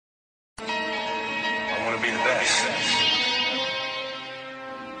to be the best.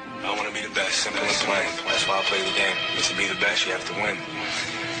 I want to be the best, simple and plain. That's why I play the game. But to be the best, you have to win.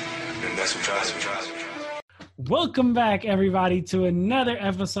 And that's what drives me. Welcome back, everybody, to another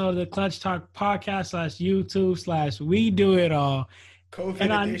episode of the Clutch Talk podcast /YouTube/ We Do It All.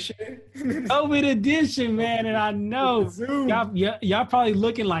 COVID edition. COVID edition, man. And I know y'all probably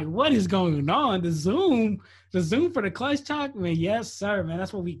looking like, what is going on? The Zoom for the Clutch Talk? Man, yes, sir, man.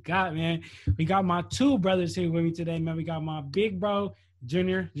 That's what we got, man. We got my two brothers here with me today, man. We got my big bro,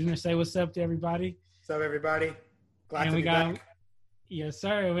 Junior. Junior, say what's up to everybody. What's up, everybody? Glad to be back. Yes,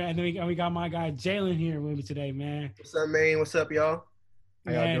 sir. And then we got my guy Jalen here with me today, man. What's up, man? What's up, y'all?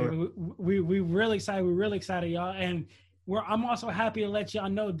 How y'all doing? We really excited. We're really excited, y'all. And I'm also happy to let y'all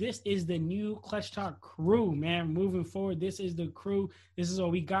know this is the new Clutch Talk crew, man. Moving forward, this is the crew. This is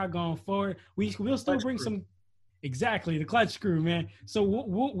what we got going forward. We'll still bring some. Exactly, the Clutch crew, man. So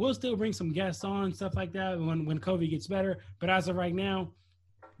we'll still bring some guests on, stuff like that when COVID gets better. But as of right now,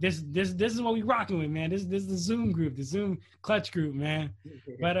 this is what we rocking with, man. This is the Zoom group, the Zoom Clutch group, man.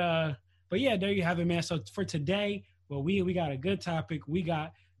 But yeah, there you have it, man. So for today, well, we got a good topic.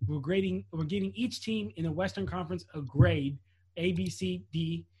 We're giving each team in the Western Conference a grade, A, B, C,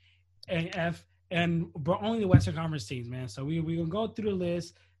 D, and F, but only the Western Conference teams, man. So we're gonna go through the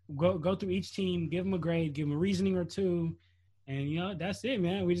list, go through each team, give them a grade, give them a reasoning or two, and that's it,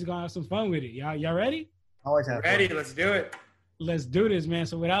 man. We just gonna have some fun with it. Y'all ready? Always have ready. fun. Let's do it. Let's do this, man.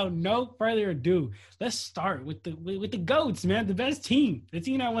 So without no further ado, let's start with the GOATs, man. The best team. The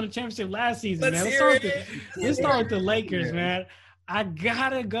team that won the championship last season, man. Let's start with the Lakers, man. I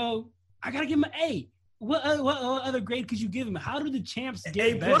gotta give him an A. What other grade could you give him? How do the champs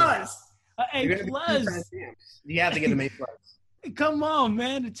get better? A+. You have to get an A+. Come on,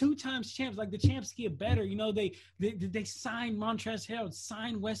 man. The 2 times champs, like the champs get better. You know, they signed Montrezl Harrell,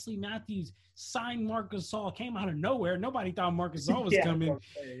 signed Wesley Matthews, signed Marc Gasol, came out of nowhere. Nobody thought Marc Gasol was coming.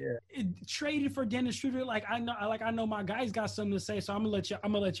 Traded for Dennis Schroeder. I know my guys got something to say, so I'm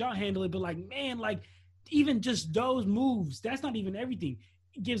gonna let y'all handle it. But even just those moves, that's not even everything.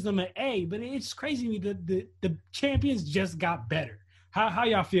 It gives them an A, but it's crazy to me that the champions just got better. How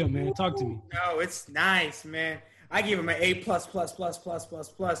y'all feel, man? Talk to me. No, it's nice, man. I give them an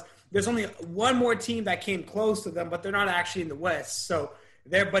A+++++++. There's only one more team that came close to them, but they're not actually in the West. So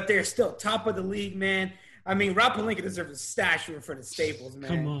they're still top of the league, man. I mean, Rob Pelinka deserves a statue in front of Staples, man.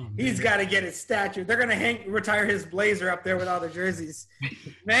 Come on, He's got to get his statue. They're gonna retire his blazer up there with all the jerseys,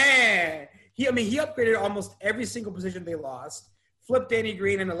 man. He upgraded almost every single position they lost. Flipped Danny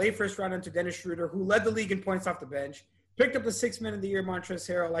Green in a late first round into Dennis Schroeder, who led the league in points off the bench. Picked up the 6th man of the year, Montrezl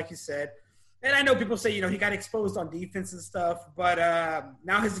Harrell, like you said. And I know people say, he got exposed on defense and stuff, but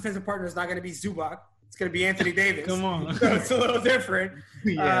now his defensive partner is not going to be Zubac. It's going to be Anthony Davis. Come on. So it's a little different.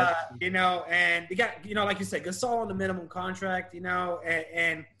 Yeah. And you got, like you said, Gasol on the minimum contract,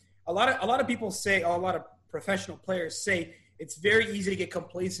 and a lot of people say, a lot of professional players say it's very easy to get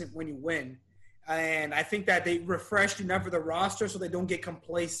complacent when you win. And I think that they refreshed enough of the roster so they don't get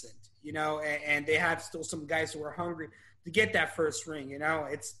complacent, and they have still some guys who are hungry to get that first ring.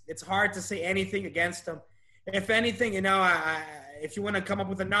 It's hard to say anything against them. If anything, if you want to come up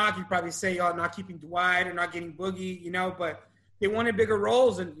with a knock, you probably say, not keeping Dwight or not getting Boogie, but they wanted bigger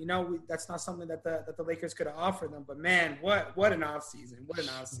roles, and that's not something that the Lakers could have offered them. But man, what an offseason! What an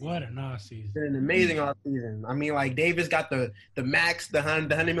offseason! It's been an amazing offseason. I mean, Davis got the max, the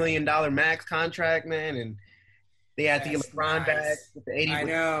 $100 million max contract, man, and they had to get LeBron back with the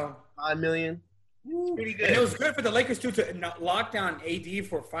 $85 million. It's pretty good. And it was good for the Lakers too to lock down AD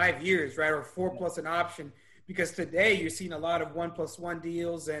for 5 years, right, or 4+ an option. Because today you're seeing a lot of 1+1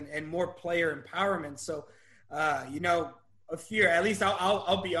 deals and more player empowerment. So, a fear. At least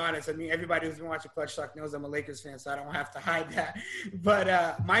I'll be honest. I mean, everybody who's been watching Clutch Talk knows I'm a Lakers fan, so I don't have to hide that.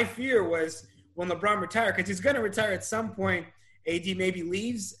 But my fear was when LeBron retired, because he's going to retire at some point. AD maybe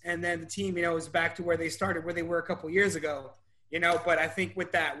leaves, and then the team, is back to where they started, where they were a couple years ago. But I think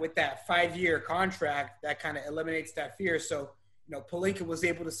with that 5-year contract, that kind of eliminates that fear. So, Pelinka was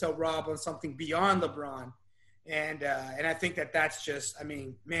able to sell Rob on something beyond LeBron. And I think that's just,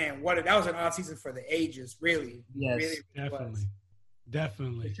 man, that was an offseason for the ages, really. Yes, really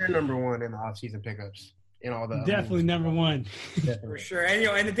definitely. It's your number one in the offseason pickups in all the definitely number one for sure.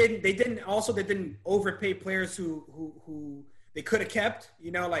 And they didn't overpay players who they could have kept.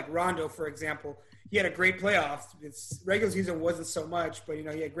 Like Rondo, for example, he had a great playoffs. Its regular season wasn't so much, but he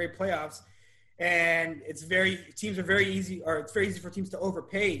had great playoffs. And it's very easy for teams to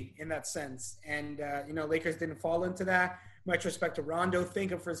overpay in that sense. And, Lakers didn't fall into that. Much respect to Rondo.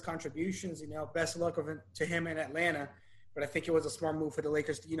 Thank him for his contributions. Best of luck to him in Atlanta. But I think it was a smart move for the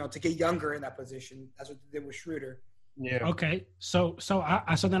Lakers, to get younger in that position. That's what they did with Schroeder. Yeah. Okay. So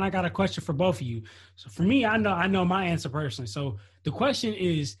then I got a question for both of you. So for me, I know my answer personally. So the question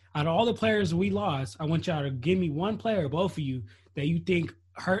is, out of all the players we lost, I want y'all to give me one player, both of you, that you think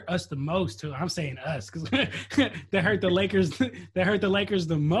hurt us the most. I'm saying us because that hurt the Lakers. That hurt the Lakers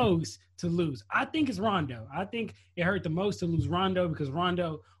the most to lose. I think it's Rondo. I think it hurt the most to lose Rondo because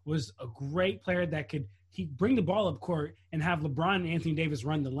Rondo was a great player that could bring the ball up court and have LeBron and Anthony Davis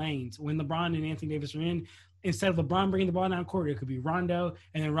run the lanes. When LeBron and Anthony Davis are in, instead of LeBron bringing the ball down court, it could be Rondo,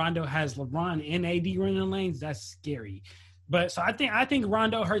 and then Rondo has LeBron and AD running the lanes. That's scary. But so I think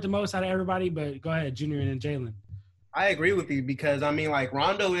Rondo hurt the most out of everybody. But go ahead, Junior and then Jalen. I agree with you because like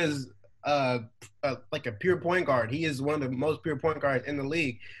Rondo is like a pure point guard. He is one of the most pure point guards in the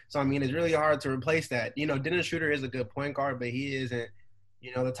league. So it's really hard to replace that. Dennis Schroeder is a good point guard, but he isn't,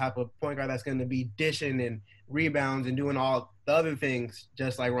 the type of point guard that's going to be dishing and rebounds and doing all the other things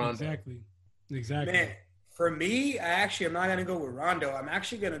just like Rondo. Exactly. Man, for me, I'm not going to go with Rondo. I'm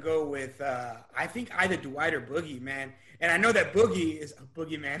actually going to go with I think either Dwight or Boogie, man. And I know that Boogie is a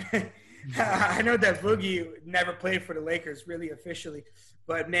Boogie, man. I know that Boogie never played for the Lakers really officially,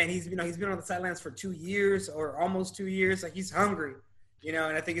 but man, he's been on the sidelines for 2 years or almost 2 years. Like he's hungry, and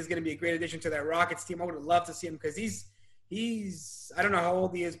I think he's going to be a great addition to that Rockets team. I would have loved to see him because he's I don't know how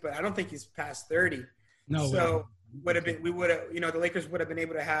old he is, but I don't think he's past 30. No. So the Lakers would have been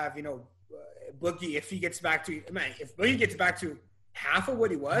able to have Boogie if he gets back to if Boogie gets back to half of what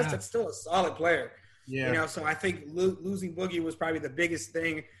he was, that's still a solid player. Yeah. So I think losing Boogie was probably the biggest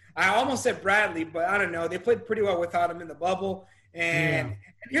thing. I almost said Bradley, but I don't know. They played pretty well without him in the bubble. And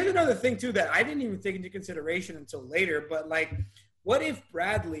here's another thing, too, that I didn't even take into consideration until later. But, what if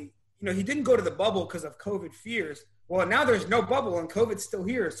Bradley, he didn't go to the bubble because of COVID fears. Well, now there's no bubble and COVID's still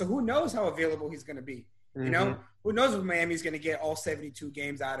here. So who knows how available he's going to be? Mm-hmm. Who knows if Miami's going to get all 72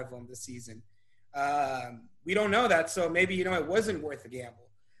 games out of him this season. We don't know that. So maybe, it wasn't worth the gamble.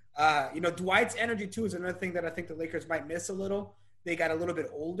 Dwight's energy, too, is another thing that I think the Lakers might miss a little. They got a little bit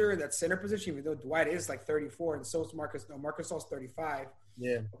older in that center position, even though Dwight is 34, and so is Marcus. No, Marcus Gasol's 35.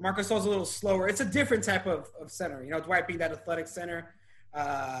 Yeah. Marcus Gasol's a little slower. It's a different type of center. Dwight being that athletic center,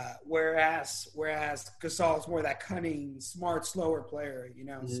 whereas Gasol is more that cunning, smart, slower player,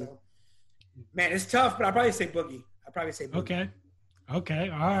 Mm-hmm. So, man, it's tough, but I'll probably say Boogie. Okay.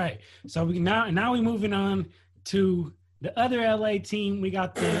 All right. So now we're moving on to the other LA team. We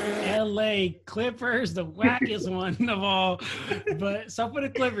got the LA Clippers, the wackest one of all. But so for the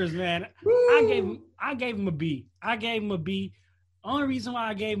Clippers, man, I gave them a B. Only reason why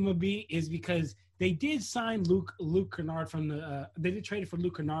I gave them a B is because they did sign Luke Kennard from they did trade for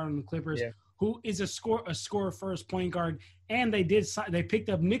Luke Kennard on the Clippers, who is a scorer first point guard, and they picked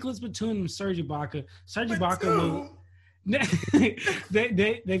up Nicholas Batum and Serge Ibaka. Serge Ibaka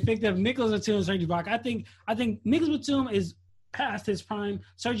they picked up Nicholas Batum and Serge Ibaka. I think Nicholas Batum is past his prime.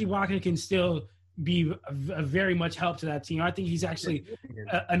 Serge Ibaka can still be a very much help to that team. I think he's actually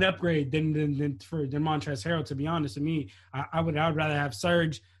an upgrade than Montrezl Harrell. To be honest with me, I would rather have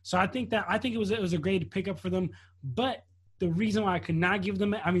Serge. So I think it was a great pickup for them. But the reason why I could not give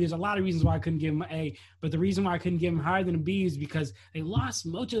them, there's a lot of reasons why I couldn't give them an A, but the reason why I couldn't give them higher than a B is because they lost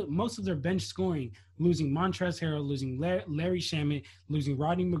most of their bench scoring, losing Montrezl Harrell, losing Larry Shamet, losing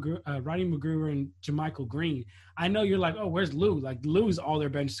Rodney McGruder and JaMychal Green. I know you're like, oh, where's Lou? Like, Lou's all their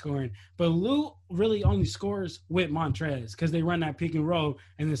bench scoring, but Lou really only scores with Montrez because they run that pick and roll,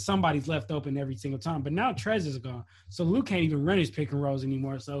 and then somebody's left open every single time. But now Trez is gone, so Lou can't even run his pick and rolls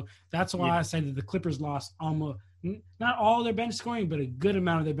anymore. So that's why I say that the Clippers lost almost not all their bench scoring, but a good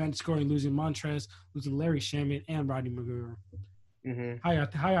amount of their bench scoring, losing Montrez, losing Larry Shamet, and Rodney McGruder. Mm-hmm. How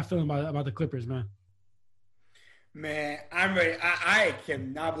y'all feeling about the Clippers, man? Man, I'm ready. I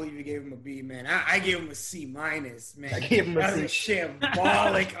cannot believe you gave him a B, man. I gave him a C minus, man. I gave him a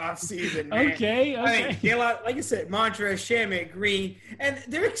shambolic offseason, man. Okay. Like you said, Montrez, Shamet, Green, and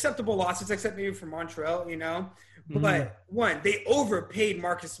they're acceptable losses, except maybe for Montreal, But they overpaid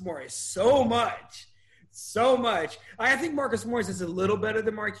Marcus Morris so much. I think Marcus Morris is a little better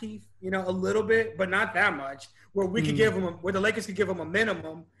than Markieff, a little bit, but not that much. Where we could give him, where the Lakers could give him a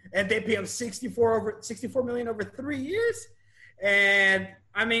minimum, and they pay him $64 million over 3 years. And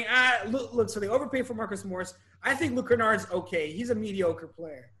look, so they overpaid for Marcus Morris. I think Luke Kennard's okay. He's a mediocre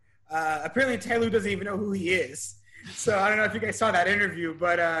player. Apparently, Ty Lue doesn't even know who he is. So I don't know if you guys saw that interview,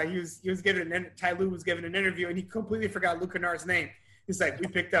 but Ty Lue was given an interview, and he completely forgot Luke Kennard's name. He's like, we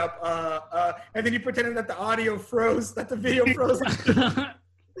picked up, and then he pretended that the audio froze, that the video froze.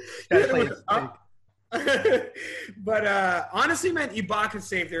 But honestly, man, Ibaka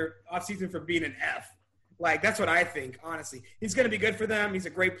saved their offseason from being an F. Like, that's what I think, honestly. He's going to be good for them. He's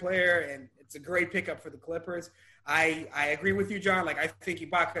a great player, and it's a great pickup for the Clippers. I agree with you, John. Like, I think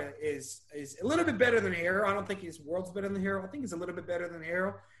Ibaka is a little bit better than Harrell. I don't think he's worlds better than Harrell. I think he's a little bit better than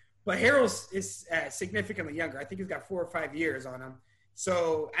Harrell. But Harrell is significantly younger. I think he's got 4 or 5 years on him.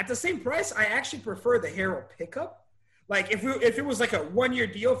 So at the same price, I actually prefer the Harrell pickup. Like, if it was like a 1-year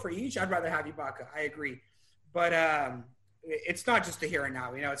deal for each, I'd rather have Ibaka. I agree. But it's not just the here and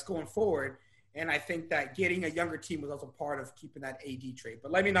now. It's going forward. And I think that getting a younger team was also part of keeping that AD trade.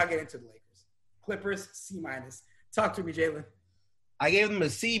 But let me not get into the Lakers. Clippers, C-. Talk to me, Jalen. I gave them a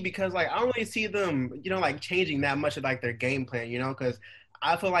C because, like, I don't really see them, like, changing that much of, like, their game plan, because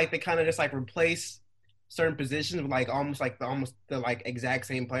I feel like they kind of just, like, replace certain positions with, like, almost the exact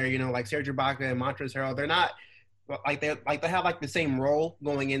same player, like Serge Ibaka and Montrezl Harrell. They're not like they have like the same role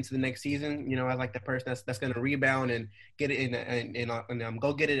going into the next season, as like the person that's going to rebound and get it in and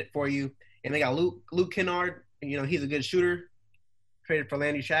go get it for you. And they got Luke Kennard, he's a good shooter. Traded for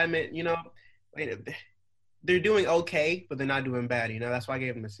Landry Shamet, they're doing okay, but they're not doing bad. That's why I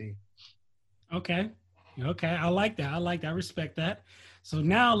gave them a C. Okay, I like that. I respect that. So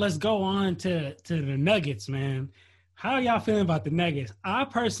now let's go on to the Nuggets, man. How are y'all feeling about the Nuggets? I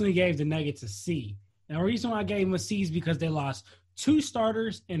personally gave the Nuggets a C. And the reason why I gave them a C is because they lost 2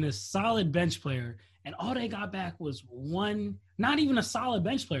 starters and a solid bench player. And all they got back was one, not even a solid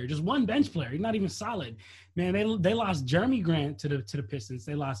bench player, just one bench player. He's not even solid. Man, they lost Jeremy Grant to the Pistons.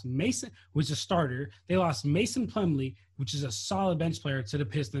 They lost Mason, which is a starter. They lost Mason Plumlee, which is a solid bench player, to the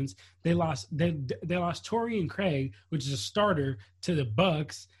Pistons. They lost Torian Craig, which is a starter, to the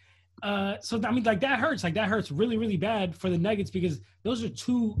Bucks. So I mean, like, that hurts. Like, that hurts really, really bad for the Nuggets because those are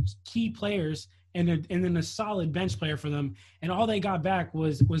 2 key players and then a solid bench player for them. And all they got back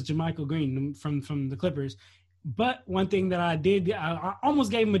was JaMychal Green from the Clippers. But one thing that I did, I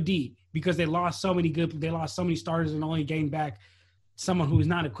almost gave them a D because they lost so many starters and only gained back someone who is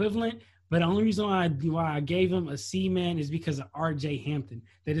not equivalent. But the only reason why I gave them a C, man, is because of R.J. Hampton.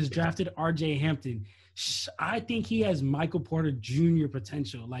 They just drafted R.J. Hampton. I think he has Michael Porter Jr.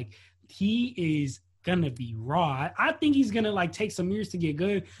 potential. Like, he is gonna be raw. I think he's gonna, like, take some years to get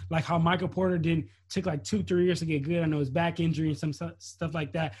good, like how Michael Porter took like 2-3 years to get good. I know his back injury and some stuff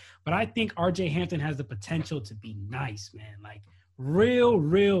like that, but I think RJ Hampton has the potential to be nice, man, like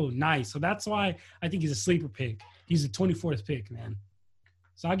real nice. So that's why I think he's a sleeper pick. He's the 24th pick, man.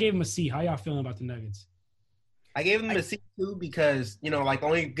 So I gave him a C. How y'all feeling about the Nuggets? I gave them a C too because, like, the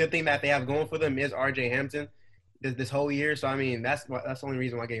only good thing that they have going for them is RJ Hampton this whole year. So I mean, that's the only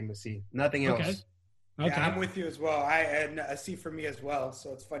reason why I gave him a C. Nothing else. Okay, yeah, I'm with you as well. I had a C for me as well.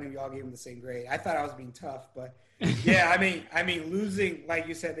 So it's funny we all gave him the same grade. I thought I was being tough, but yeah, I mean, losing, like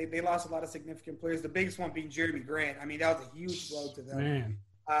you said, they lost a lot of significant players. The biggest one being Jeremy Grant. I mean, that was a huge blow to them. Man.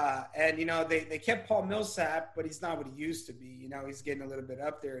 And they kept Paul Millsap, but he's not what he used to be. He's getting a little bit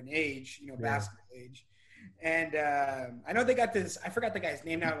up there in age, basketball age. And I know they got this. I forgot the guy's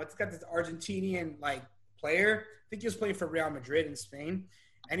name now. It's got this Argentinian player. I think he was playing for Real Madrid in Spain.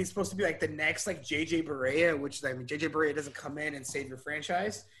 And he's supposed to be the next JJ Barea, which JJ Barea doesn't come in and save your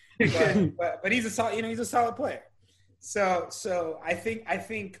franchise, but he's a solid, he's a solid player. So I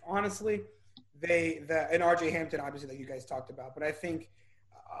think honestly, and RJ Hampton obviously that you guys talked about, but I think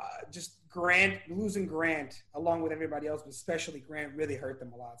just losing Grant along with everybody else, but especially Grant, really hurt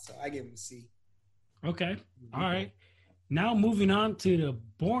them a lot. So I give him a C. Okay, all right. Now moving on to the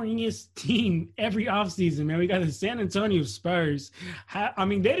boringest team every offseason, man. We got the San Antonio Spurs. I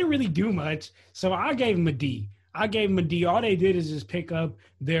mean, they didn't really do much, so I gave them a D. All they did is just pick up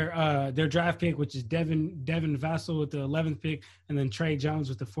their draft pick, which is Devin Vassell with the 11th pick, and then Tre Jones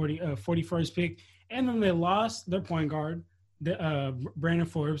with the 41st pick. And then they lost their point guard, Brandon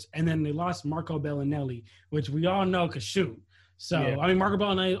Forbes, and then they lost Marco Bellinelli, which we all know could shoot. So, yeah. I mean, Marco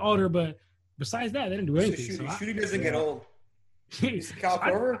Bellinelli is older, but besides that, they didn't do anything. Shooting doesn't get old. Kyle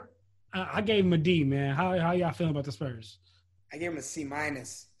Korver? I gave him a D, man. How y'all feeling about the Spurs? I gave him a C-.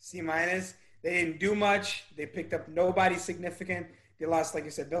 They didn't do much. They picked up nobody significant. They lost, like you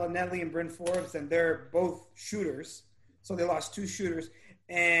said, Bellinelli and Bryn Forbes, and they're both shooters. So they lost 2 shooters.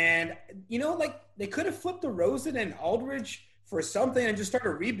 And, they could have flipped DeRozan and Aldridge for something and just start a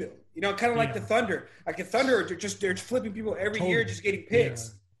rebuild. Kind of like the Thunder. Like the Thunder, they're flipping people every year, just getting picks.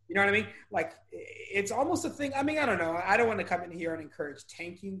 Yeah. You know what I mean? Like, it's almost a thing. I mean, I don't know. I don't want to come in here and encourage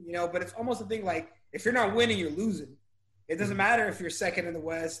tanking, but it's almost a thing like if you're not winning, you're losing. It doesn't matter if you're second in the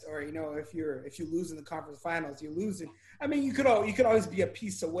West or, if you lose in the conference finals, you're losing. I mean, you could always be a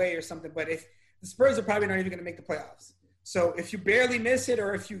piece away or something, but if the Spurs are probably not even going to make the playoffs. So if you barely miss it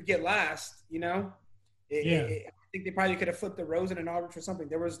or if you get last, think they probably could have flipped DeRozan and Aldridge or something.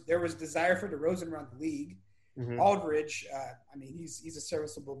 There was desire for DeRozan around the league. Aldridge, I mean, he's a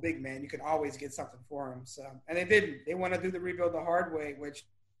serviceable big man. You can always get something for him. So, and they didn't. They want to do the rebuild the hard way, which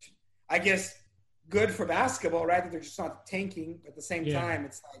I guess good for basketball, right? That they're just not tanking. But at the same time,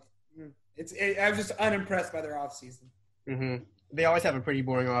 it's like I was just unimpressed by their offseason. They always have a pretty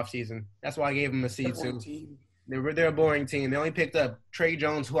boring offseason. That's why I gave them a C too. They're a boring team. They only picked up Trey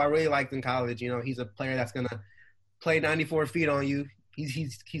Jones, who I really liked in college. You know, he's a player that's gonna play 94 feet on you.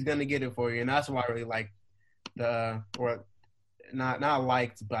 He's gonna get it for you, and that's why I really like not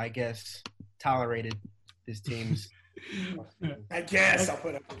liked, but I guess tolerated this team's. I guess I'll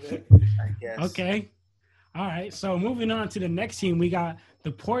put up with it. I guess. Okay. All right. So moving on to the next team, we got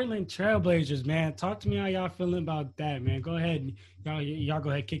the Portland Trailblazers, man. Talk to me how y'all feeling about that, man. Go ahead. Y'all go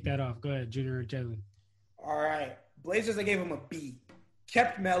ahead, kick that off. Go ahead, Junior or Jalen. All right. Blazers, I gave him a B.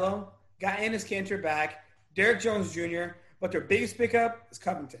 Kept Melo, got Enes Kanter back, Derek Jones Jr., but their biggest pickup is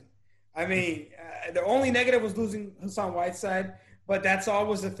Covington. I mean, the only negative was losing Hassan Whiteside, but that's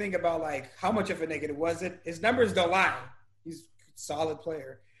always the thing about, like, how much of a negative was it? His numbers don't lie. He's a solid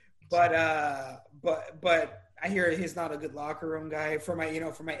player. But I hear he's not a good locker room guy. For my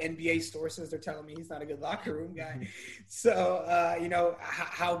NBA sources, they're telling me he's not a good locker room guy. So,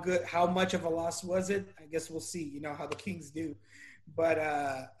 how much of a loss was it? I guess we'll see, how the Kings do. But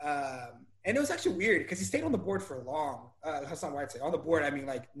and it was actually weird because he stayed on the board for long. Hassan Whiteside on the board. I mean,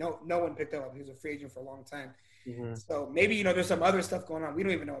 like no one picked him up. He was a free agent for a long time. So maybe there's some other stuff going on we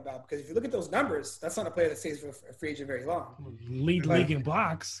don't even know about, because if you look at those numbers, that's not a player that stays for a free agent very long. Lead league in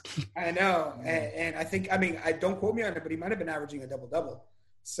blocks. I know, and I think I don't quote me on it, but he might have been averaging a double.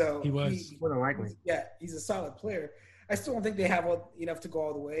 So he was more than likely. Yeah, he's a solid player. I still don't think they have enough to go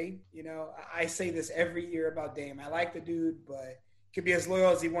all the way. I say this every year about Dame. I like the dude, but he could be as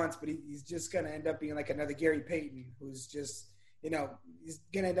loyal as he wants, but he's just gonna end up being like another Gary Payton, who's just. He's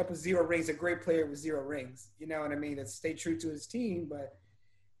going to end up with 0 rings, a great player with 0 rings. You know what I mean? That stayed true to his team, but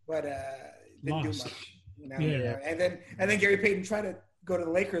didn't do much. Yeah. And then Gary Payton tried to go to the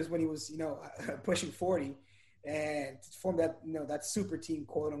Lakers when he was, pushing 40 and form that, that super team,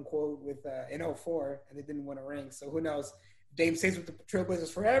 quote unquote, with in 04, and they didn't win a ring. So who knows? Dame stays with the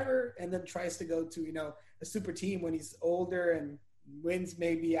Trailblazers forever and then tries to go to, a super team when he's older and wins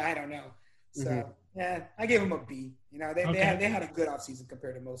maybe. I don't know. So, yeah, I gave them a B. They had a good offseason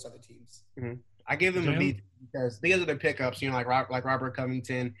compared to most other teams. I gave them a B because of their pickups, like Robert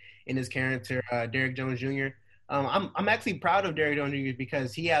Covington and his character, Derek Jones Jr. I'm actually proud of Derek Jones Jr.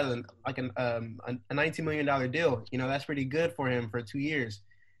 because he has a $19 million deal. That's pretty good for him for 2 years.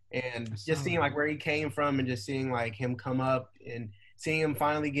 And just seeing like where he came from and just seeing like him come up and seeing him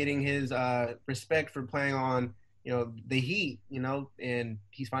finally getting his respect for playing on, the Heat, and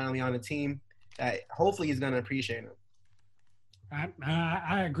he's finally on a team that hopefully he's going to appreciate him.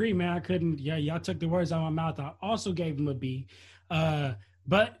 I agree, man. I couldn't. Yeah, y'all took the words out of my mouth. I also gave him a B.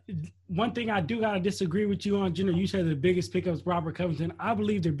 But one thing I do got to disagree with you on, Jenner. You said the biggest pickup is Robert Covington. I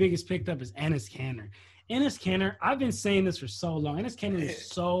believe their biggest pickup is Enes Kanter. Enes Kanter, I've been saying this for so long. Enes Kanter is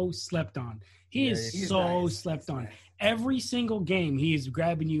so slept on. He's so nice. Slept on. Every single game, he is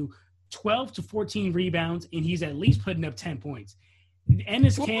grabbing you 12 to 14 rebounds, and he's at least putting up 10 points.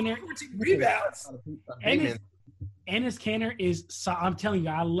 Enes Kanter rebounds. Enes Kanter is. I'm telling you,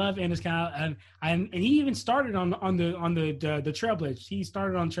 I love Enes Kanter, and he even started on the Trailblazers. He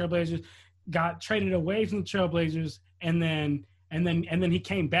started on Trailblazers, got traded away from the Trailblazers, and then he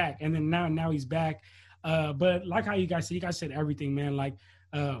came back, and then now he's back. But like how you guys said everything, man. Like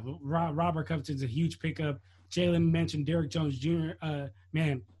Robert Covington's a huge pickup. Jalen mentioned Derek Jones Jr.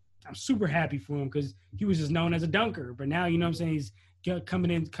 Man, I'm super happy for him because he was just known as a dunker, but now I'm saying he's coming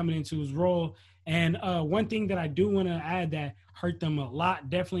into his role. And one thing that I do want to add that hurt them a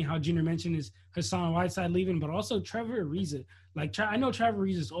lot, definitely how Junior mentioned, is Hassan Whiteside leaving, but also Trevor Ariza. Like I know Trevor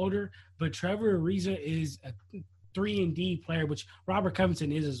Ariza is older, but Trevor Ariza is a 3-and-D player, which Robert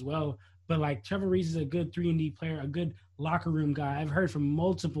Covington is as well. But like Trevor Ariza is a good 3-and-D player, a good locker room guy. I've heard from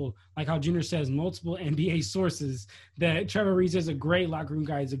multiple, like how Junior says, multiple NBA sources that Trevor Ariza is a great locker room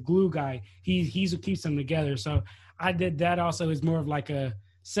guy. He's a glue guy. He's what keeps them together. So I did that. Also is more of like a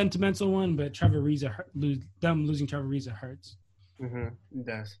sentimental one, but Trevor Ariza, losing Trevor Ariza hurts. It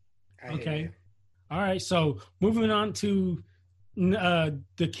does. Okay. All right. So moving on to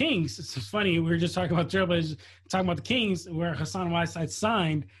the Kings. It's funny. We were just talking about Trailblazers, talking about the Kings, where Hassan Whiteside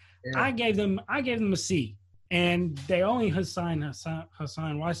signed. Yeah. I gave them a C, and they only signed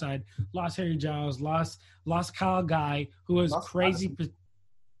Hassan Whiteside. Lost Harry Giles. Lost Kyle Guy, who was crazy.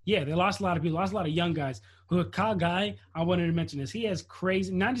 Yeah, they lost a lot of people, lost a lot of young guys. Who Kyle Guy, I wanted to mention this. He has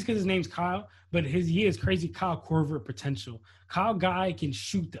crazy, not just because his name's Kyle, but he has crazy Kyle Korver potential. Kyle Guy can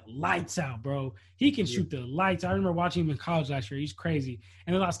shoot the lights out, bro. He can shoot the lights. I remember watching him in college last year. He's crazy.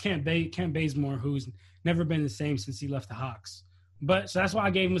 And they lost Kent Bazemore, who's never been the same since he left the Hawks. But so that's why I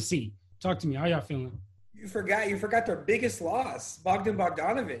gave him a C. Talk to me. How y'all feeling? You forgot their biggest loss, Bogdan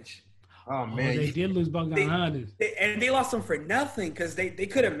Bogdanovic. Oh man, they did lose Bogdan. And they lost him for nothing because they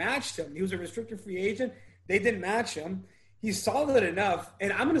could have matched him. He was a restricted free agent. They didn't match him. He's solid enough.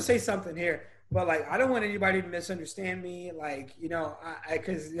 And I'm going to say something here, but like, I don't want anybody to misunderstand me. Like, you know,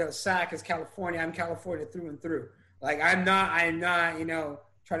 because, you know, SAC is California. I'm California through and through. Like, I'm not, you know,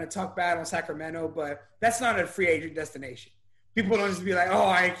 trying to talk bad on Sacramento, but that's not a free agent destination. People don't just be like, oh,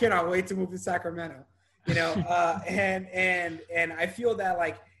 I cannot wait to move to Sacramento, you know? And I feel that,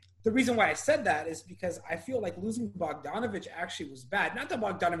 like, the reason why I said that is because I feel like losing Bogdanovic actually was bad. Not that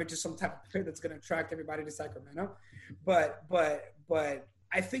Bogdanovic is some type of player that's going to attract everybody to Sacramento, but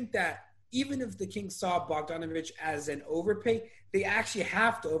I think that even if the Kings saw Bogdanovic as an overpay, they actually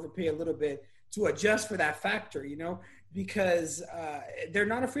have to overpay a little bit to adjust for that factor, you know, because they're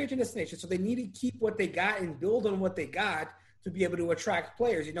not a free agent destination. So they need to keep what they got and build on what they got to be able to attract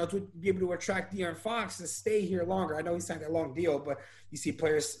players, you know, to be able to attract De'Aaron Fox to stay here longer. I know he signed a long deal, but you see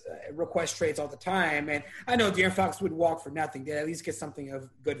players request trades all the time. And I know De'Aaron Fox would walk for nothing. They'd at least get something of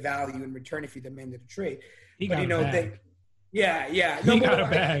good value in return if he demanded a trade. He got a bag. Yeah. He got a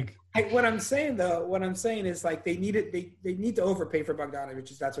bag. What I'm saying is like they need to overpay for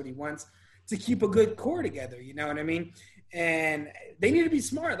Bogdanovic if that's what he wants to keep a good core together. You know what I mean? And they need to be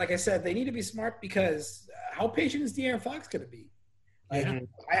smart. Like I said, they need to be smart because how patient is De'Aaron Fox going to be? Like,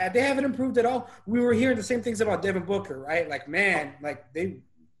 they haven't improved at all. We were hearing the same things about Devin Booker, right? Like, man, like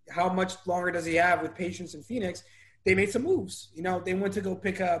how much longer does he have with patience in Phoenix? They made some moves. You know, they went to go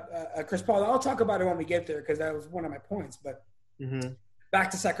pick up Chris Paul. I'll talk about it when we get there because that was one of my points. But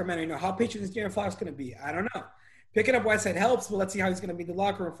back to Sacramento, you know, how patient is De'Aaron Fox going to be? I don't know. Picking up Whiteside helps, but let's see how he's going to be in the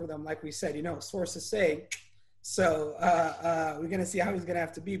locker room for them. Like we said, you know, sources say. So we're going to see how he's going to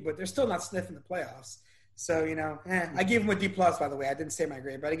have to be, but they're still not sniffing the playoffs. So, you know, I gave him a D+, by the way. I didn't say my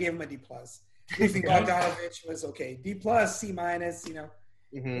grade, but I gave him a D+. Losing Bogdanovic was okay. D+, C-, you know.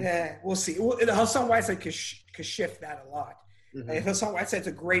 Yeah, we'll see. Hassan Whiteside could shift that a lot. If Hassan Whiteside's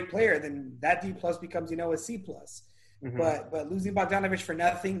a great player, then that D+ becomes, you know, a C+. But losing Bogdanovic for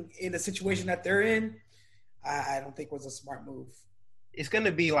nothing in the situation that they're in, I don't think was a smart move. It's going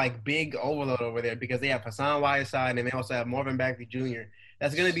to be like big overload over there because they have Hassan Whiteside and they also have Marvin Bagley Jr.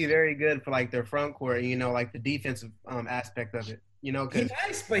 That's going to be very good for like their front court, you know, like the defensive aspect of it, you know. He's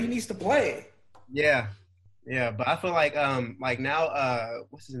nice, but he needs to play. Yeah. But I feel like now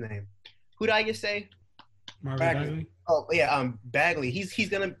what's his name? Who did I just say? Marvin Bagley. Oh yeah, Bagley. He's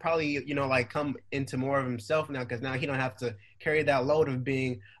gonna probably, you know, like come into more of himself now because now he don't have to carry that load of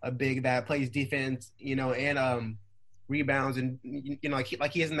being a big that plays defense, you know, and rebounds and, you know,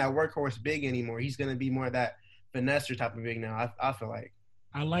 like he isn't that workhorse big anymore. He's gonna be more of that finesser type of big now. I feel like.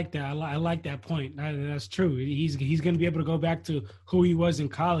 I like that. I like that point. That's true. He's going to be able to go back to who he was in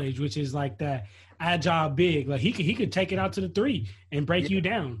college, which is like that agile big. Like he could take it out to the three and break you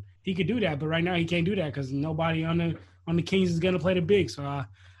down. He could do that, but right now he can't do that because nobody on the Kings is going to play the big. So I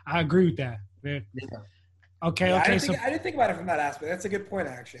agree with that. Man. Yeah. Okay. I didn't think about it from that aspect. That's a good point,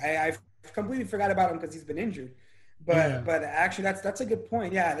 actually. I completely forgot about him because he's been injured. But actually, that's a good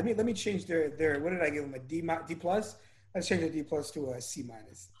point. Yeah. Let me change their. What did I give him? A D+. Let's change the D+ to a C-. No,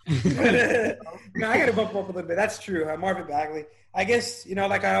 I got to bump up a little bit. That's true. Marvin Bagley. I guess, you know,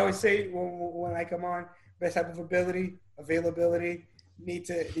 like I always say when I come on, best type of availability. Need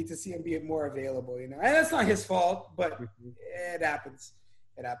to see him be more available, you know. And that's not his fault, but it happens.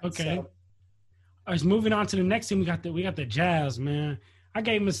 Okay. So. All right, moving on to the next team. We got the Jazz, man. I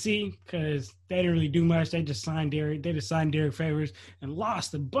gave him a C because they didn't really do much. They just signed Derek Favors and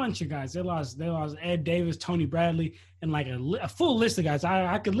lost a bunch of guys. They lost Ed Davis, Tony Bradley, and like a full list of guys.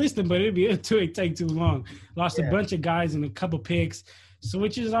 I could list them, but it'd take too long. Lost a bunch of guys and a couple picks. So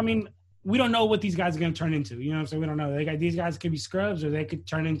which is, I mean, we don't know what these guys are going to turn into. You know what I'm saying? We don't know. These guys could be scrubs or they could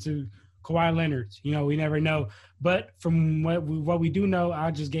turn into Kawhi Leonards. You know, we never know. But from what we do know,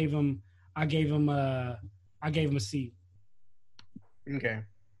 I gave him a C. Okay.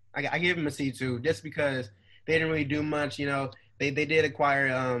 I gave him a C too, just because they didn't really do much. You know, they did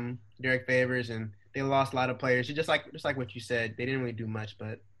acquire Derek Favors and they lost a lot of players. Just like what you said, they didn't really do much, but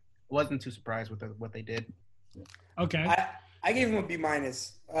I wasn't too surprised with what they did. Okay. I gave him a B-.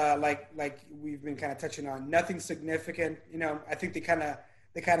 Like we've been kind of touching on, nothing significant. You know, I think they kind of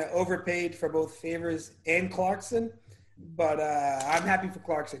overpaid for both Favors and Clarkson. But I'm happy for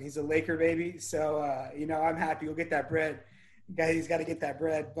Clarkson. He's a Laker baby, so I'm happy. He'll get that bread. He's got to get that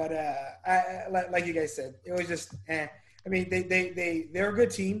bread. But like you guys said, it was just. I mean, they're a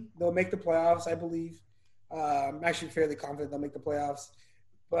good team. They'll make the playoffs, I believe. I'm actually fairly confident they'll make the playoffs.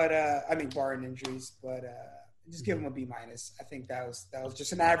 But barring injuries. But just give them a B-. I think that was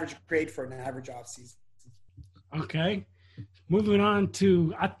just an average grade for an average offseason. Okay. Moving on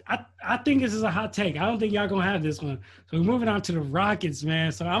to I think this is a hot take. I don't think y'all gonna have this one. So we're moving on to the Rockets,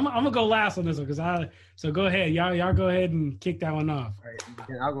 man. So I'm gonna go last on this one so go ahead. Y'all go ahead and kick that one off. All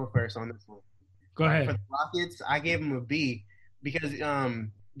right, I'll go first on this one. Go ahead. For the Rockets, I gave them a B because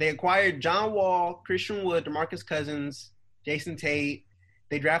they acquired John Wall, Christian Wood, DeMarcus Cousins, Jason Tate.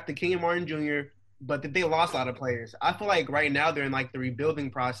 They drafted Kenyon Martin Jr., but they lost a lot of players. I feel like right now they're in like the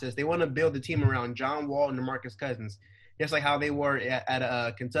rebuilding process. They want to build the team around John Wall and DeMarcus Cousins. Just like how they were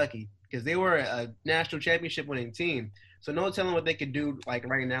at Kentucky, because they were a national championship winning team. So no telling what they could do like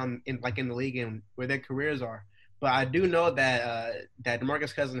right now in the league and where their careers are. But I do know that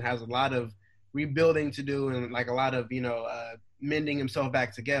DeMarcus Cousins has a lot of rebuilding to do and like a lot of mending himself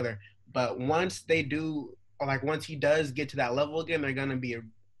back together. But once he does get to that level again, they're gonna be a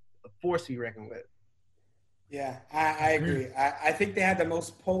force to be reckoned with. Yeah, I agree. I think they had the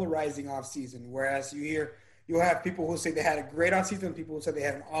most polarizing offseason, whereas you'll have people who say they had a great offseason and people who say they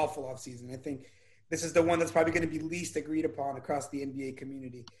had an awful offseason. I think this is the one that's probably going to be least agreed upon across the NBA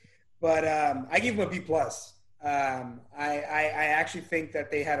community. But I give them a B+. I actually think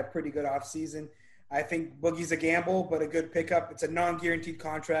that they had a pretty good offseason. I think Boogie's a gamble, but a good pickup. It's a non-guaranteed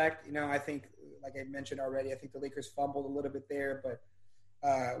contract. I think, like I mentioned already, I think the Lakers fumbled a little bit there,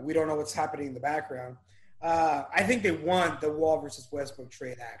 but we don't know what's happening in the background. I think they won the Wall versus Westbrook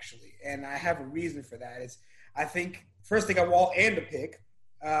trade, actually, and I have a reason for that. I think first they got Wall and a pick,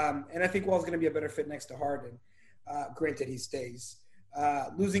 and I think Wall's going to be a better fit next to Harden. Granted, he stays.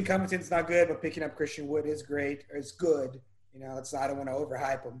 Losing Covington's not good, but picking up Christian Wood is great. Or it's good. I don't want to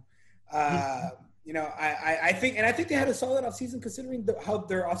overhype him. I think they had a solid offseason considering how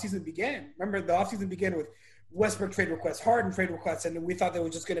their offseason began. Remember, the offseason began with Westbrook trade requests, Harden trade requests, and we thought they were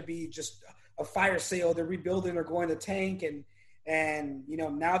just going to be just a fire sale. They're rebuilding. They're going to tank, and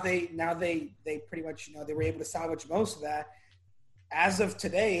now they pretty much they were able to salvage most of that. As of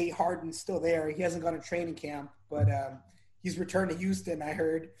today, Harden's still there. He hasn't gone to training camp, but he's returned to Houston, I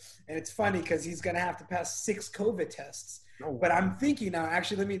heard. And it's funny because he's going to have to pass 6 COVID tests. Oh, wow. But I'm thinking now,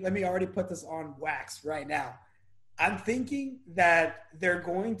 actually, let me already put this on wax right now. I'm thinking that they're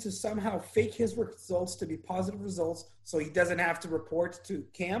going to somehow fake his results to be positive results so he doesn't have to report to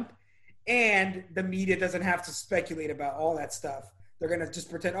camp and the media doesn't have to speculate about all that stuff. They're going to just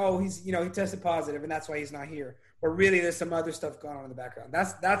pretend, he's, he tested positive and that's why he's not here. But really there's some other stuff going on in the background.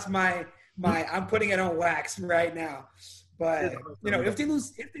 That's my I'm putting it on wax right now. But if they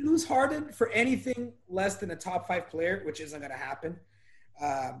lose Harden for anything less than a top 5 player, which isn't going to happen,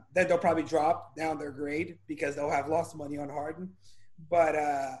 then they'll probably drop down their grade because they'll have lost money on Harden. But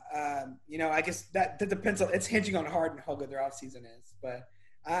I guess that depends on it's hinging on Harden how good their offseason is. But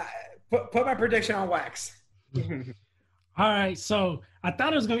put my prediction on wax. All right, so I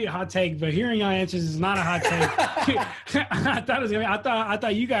thought it was gonna be a hot take, but hearing your answers is not a hot take. I thought it was gonna be, I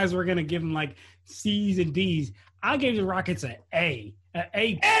thought you guys were gonna give them like C's and D's. I gave the Rockets an A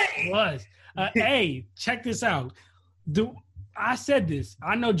plus. A. Check this out. I said this.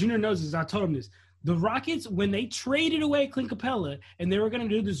 I know Junior knows this. I told him this. The Rockets, when they traded away Clint Capella and they were going to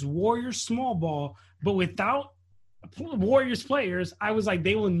do this Warriors small ball, but without Warriors players, I was like,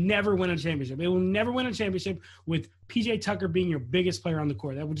 they will never win a championship. They will never win a championship with PJ Tucker being your biggest player on the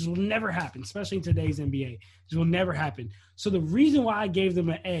court. That just will never happen, especially in today's NBA. It will never happen. So the reason why I gave them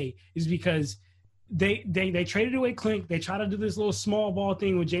an A is because they traded away Clint. They tried to do this little small ball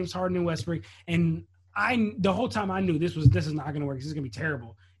thing with James Harden and Westbrook, and the whole time I knew this is not going to work. This is going to be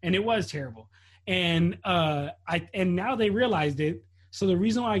terrible, and it was terrible. And now they realized it. So the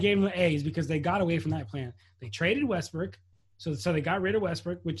reason why I gave them an A is because they got away from that plan. They traded Westbrook, so they got rid of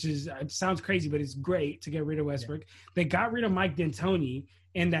Westbrook, which it sounds crazy, but it's great to get rid of Westbrook. Yeah. They got rid of Mike D'Antoni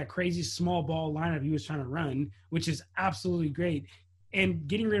and that crazy small ball lineup he was trying to run, which is absolutely great. And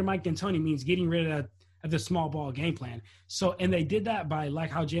getting rid of Mike D'Antoni means getting rid of the small ball game plan. So, and they did that by, like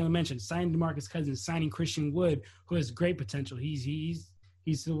how Jalen mentioned, signing DeMarcus Cousins, signing Christian Wood, who has great potential. He's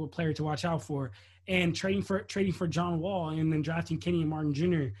still a player to watch out for, and trading for John Wall, and then drafting Kenyon Martin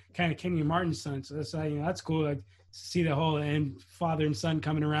Jr., kind of Kenyon Martin's son. So that's cool. I see the whole and father and son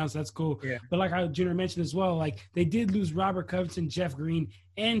coming around. So that's cool. Yeah. But like how Junior mentioned as well, like they did lose Robert Covington, Jeff Green,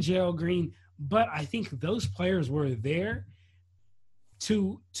 and Gerald Green, but I think those players were there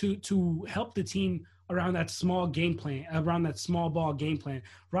to help the team around that small game plan, around that small ball game plan.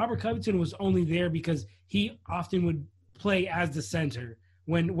 Robert Covington was only there because he often would play as the center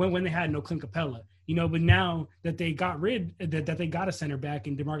when they had no Clint Capella. But now that they got that they got a center back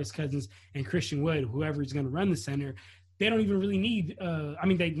in DeMarcus Cousins and Christian Wood, whoever is going to run the center, they don't even really need.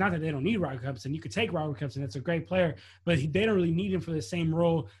 Not that they don't need Robert Covington. You could take Robert Covington; that's a great player, but they don't really need him for the same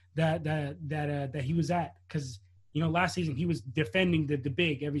role that he was at. Because last season he was defending the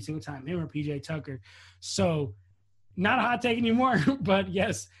big every single time, him or PJ Tucker. So, not a hot take anymore, but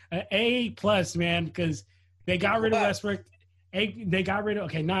yes, A plus, man, because they got rid of Westbrook.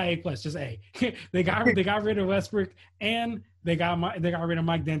 Not A plus, just A. they got rid of Westbrook, and they got rid of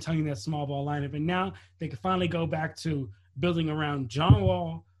Mike D'Antoni in that small ball lineup, and now they can finally go back to building around John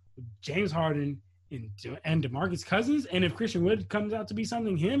Wall, James Harden, and DeMarcus Cousins. And if Christian Wood comes out to be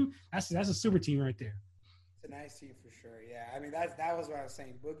something, that's a super team right there. It's a nice team for sure. Yeah, I mean that was what I was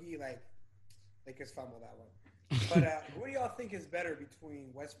saying. Boogie, Lakers fumble that one. But what do y'all think is better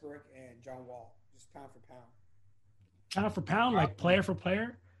between Westbrook and John Wall, just pound for pound? Pound for pound, like player for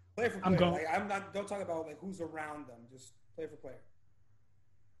player. Player for player. I'm not. Don't talk about who's around them. Just player for player.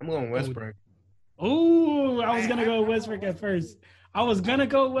 I'm going Westbrook. Oh, I was gonna go Westbrook at first.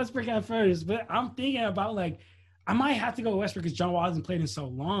 But I'm thinking about I might have to go Westbrook because John Wall hasn't played in so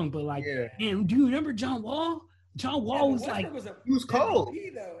long. But man, do you remember John Wall? John Wall was he was cold.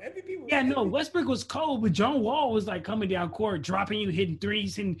 MVP, though. MVP was Westbrook was cold, but John Wall was coming down court, dropping you, hitting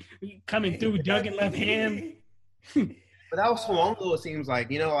threes, and coming through, dugging left hand. But that was so long ago. It seems like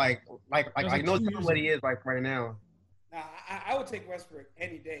I know what he is right now. Nah, I would take Westbrook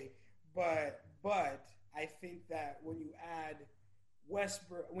any day, but I think that when you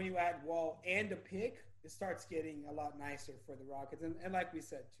add Wall and a pick, it starts getting a lot nicer for the Rockets. And like we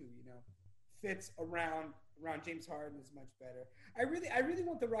said too, fits around James Harden is much better. I really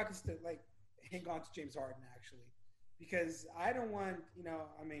want the Rockets to hang on to James Harden actually, because I don't want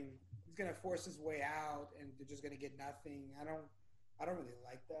he's gonna force his way out and they're just gonna get nothing. I don't really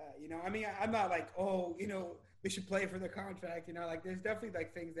like that. I'm not they should play for their contract. There's definitely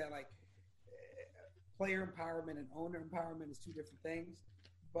things that player empowerment and owner empowerment is two different things.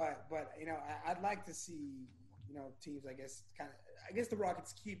 But I'd like to see teams I guess the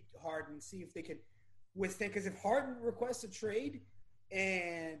Rockets keep Harden, see if they can withstand. Because if Harden requests a trade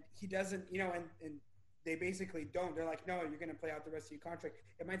and he doesn't, and they basically don't, they're like, no, you're going to play out the rest of your contract.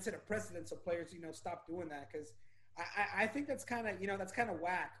 It might set a precedent so players, stop doing that. Because I think that's kind of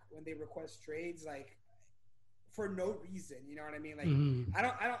whack when they request trades for no reason. You know what I mean? I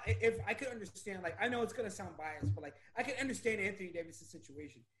don't. If I could understand, I know it's going to sound biased, but I can understand Anthony Davis'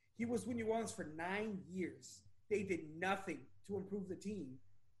 situation. He was with New Orleans for 9 years. They did nothing to improve the team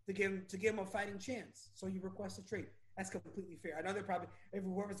to give him a fighting chance. So you request a trade. That's completely fair. I know they're probably, if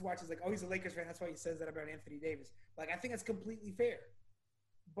whoever's watching is he's a Lakers fan, that's why he says that about Anthony Davis. I think that's completely fair.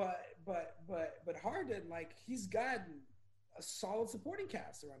 But Harden, he's gotten a solid supporting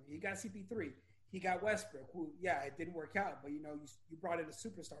cast around him. He got CP3. He got Westbrook, who, it didn't work out, but, you brought in a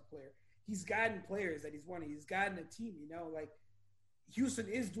superstar player. He's gotten players that he's wanted. He's gotten a team, Houston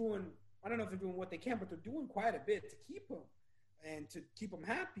is doing, I don't know if they're doing what they can, but they're doing quite a bit to keep him and to keep him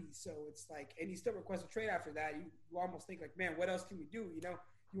happy. So it's and he still requests a trade after that. You almost think man, what else can we do? You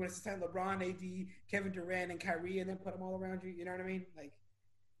want us to sign LeBron, AD, Kevin Durant, and Kyrie, and then put them all around you. You know what I mean?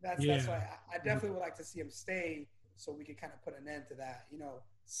 That's why I definitely would like to see him stay, so we can kind of put an end to that.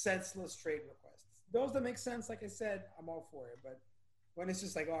 Senseless trade requests. Those that make sense, like I said, I'm all for it. But when it's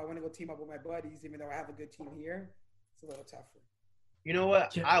just I want to go team up with my buddies, even though I have a good team here, it's a little tougher. You know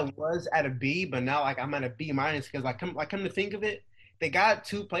what? I was at a B, but now I'm at a B minus because come to think of it, they got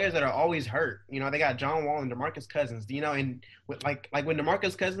two players that are always hurt. They got John Wall and DeMarcus Cousins. And with, when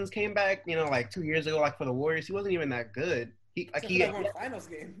DeMarcus Cousins came back, 2 years ago, for the Warriors, he wasn't even that good. He won a finals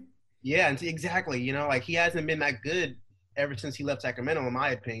game. Yeah, and exactly. He hasn't been that good ever since he left Sacramento, in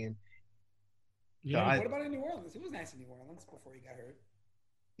my opinion. Yeah. So what about in New Orleans? He was nice in New Orleans before he got hurt.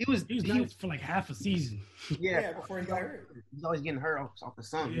 He was nice for half a season. Yeah, before he got hurt. He's always getting hurt off the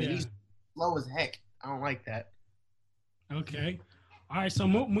sun. Yeah. He's slow as heck. I don't like that. Okay. All right, so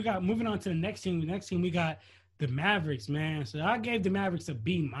moving on to the next team. The next team, we got the Mavericks, man. So I gave the Mavericks a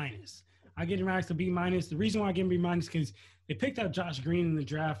B minus. I gave the Mavericks a B minus. The reason why I gave them B minus because they picked up Josh Green in the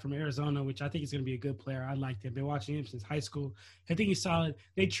draft from Arizona, which I think is going to be a good player. I liked him. Been watching him since high school. I think he's solid.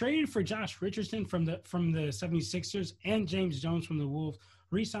 They traded for Josh Richardson from the 76ers and James Jones from the Wolves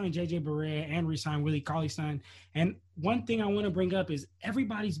re-sign JJ Barea and re-sign Willie Cauley-Stein. And one thing I want to bring up is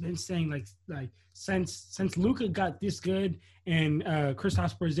everybody's been saying like since Luka got this good and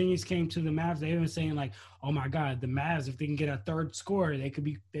Kristaps Porzingis came to the Mavs, they've been saying like, oh my God, the Mavs, if they can get a third scorer, they could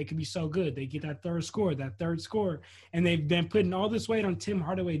be so good. They get that third scorer, and they've been putting all this weight on Tim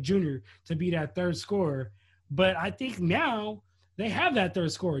Hardaway Jr. to be that third scorer. But I think now they have that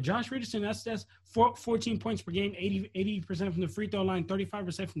third scorer. Josh Richardson, that's 14 points per game, 80% from the free throw line,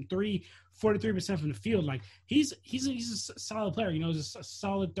 35% from three, 43% from the field. Like he's a solid player. He's a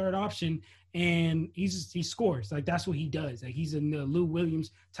solid third option, and he scores. Like that's what he does. Like he's a Lou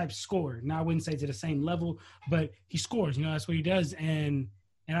Williams type scorer. Now I wouldn't say to the same level, but he scores. That's what he does. And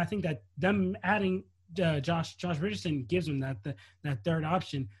I think that them adding Josh Richardson gives them that third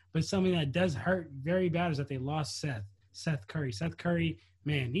option. But something that does hurt very bad is that they lost Seth Curry. Seth Curry,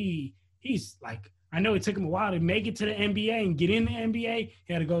 man, he's like, I know it took him a while to make it to the NBA and get in the NBA.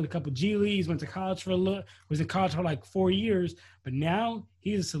 He had to go to a couple G Leagues, went to college was in college for like 4 years, but now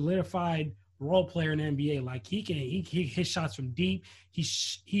he's a solidified role player in the NBA. Like he hit shots from deep.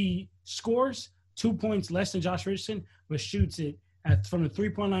 He scores 2 points less than Josh Richardson, but shoots it from the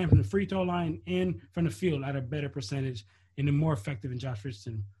 3-point line, from the free throw line, and from the field at a better percentage and more effective than Josh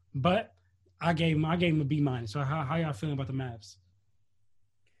Richardson. But I gave him a B-. So how y'all feeling about the Mavs?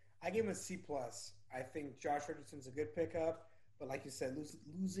 I gave him a C+. I think Josh Richardson's a good pickup, but like you said,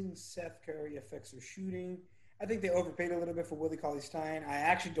 losing Seth Curry affects their shooting. I think they overpaid a little bit for Willie Cauley-Stein. I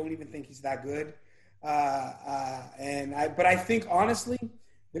actually don't even think he's that good. But I think honestly,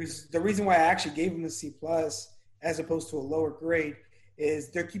 there's the reason why I actually gave him a C+ as opposed to a lower grade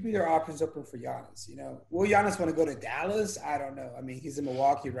is they're keeping their options open for Giannis. Will Giannis want to go to Dallas? I don't know. I mean, he's in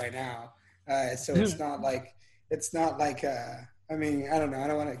Milwaukee right now, so it's not like I mean, I don't know. I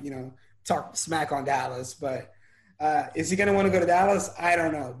don't want to talk smack on Dallas, but is he going to want to go to Dallas? I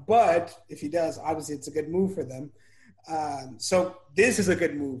don't know. But if he does, obviously it's a good move for them. So this is a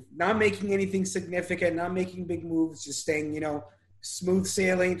good move. Not making anything significant, not making big moves, just staying, smooth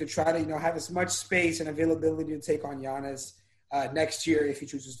sailing to try to, have as much space and availability to take on Giannis next year if he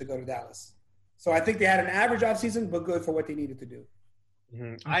chooses to go to Dallas. So I think they had an average offseason, but good for what they needed to do.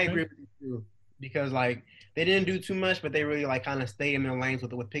 Mm-hmm. I agree with you too, because they didn't do too much, but they really kind of stayed in their lanes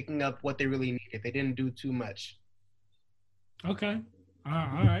with picking up what they really needed. They didn't do too much. Okay. All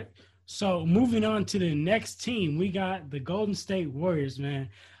right. So moving on to the next team, we got the Golden State Warriors, man.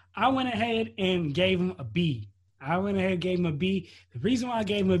 I went ahead and gave them a B. The reason why I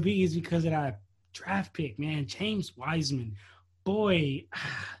gave him a B is because of that draft pick, man. James Wiseman. Boy,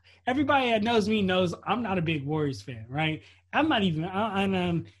 everybody that knows me knows I'm not a big Warriors fan, right? I'm not even. I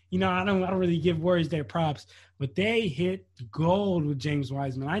don't really give Warriors their props, but they hit gold with James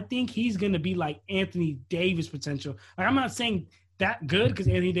Wiseman. I think he's gonna be like Anthony Davis potential. Like I'm not saying that good because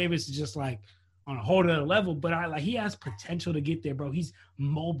Anthony Davis is just like on a whole other level, but he has potential to get there, bro. He's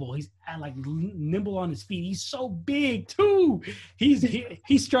mobile. He's nimble on his feet. He's so big too.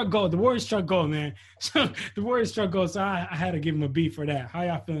 He struck gold. The Warriors struck gold, man. So the Warriors struck gold. So I had to give him a B for that. How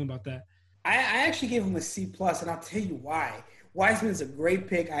y'all feeling about that? I actually gave him a C+, and I'll tell you why. Wiseman is a great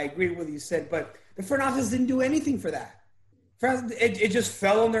pick. I agree with what you said, but the front office didn't do anything for that. It just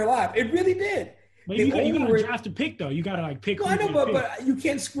fell on their lap. It really did. But you got to draft a pick, though. You got to pick. No, I know, but you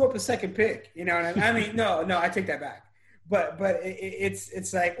can't screw up a second pick. You know what I mean? No, I take that back. But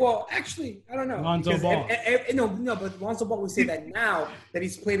it's like, well, actually, I don't know. Lonzo Ball. No, but Lonzo Ball would say that now that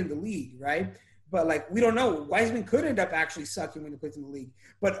he's played in the league, right? But we don't know. Wiseman could end up actually sucking when he plays in the league.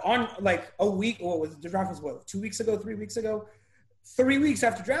 But on a week, the draft was 2 weeks ago, 3 weeks ago, 3 weeks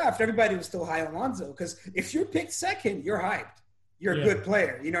after draft, everybody was still high on Lonzo because if you're picked second, you're hyped. You're a good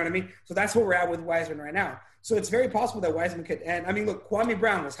player. You know what I mean? So that's where we're at with Wiseman right now. So it's very possible that Wiseman could end. I mean, look, Kwame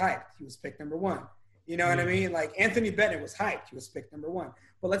Brown was hyped. He was picked number 1. You know what I mean? Anthony Bennett was hyped. He was picked number 1.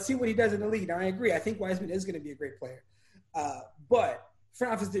 But let's see what he does in the league. Now, I agree. I think Wiseman is going to be a great player. But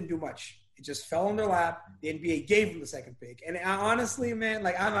front office didn't do much. It just fell on their lap. The NBA gave him the second pick. And honestly, man,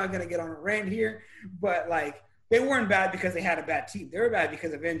 I'm not going to get on a rant here, but they weren't bad because they had a bad team. They were bad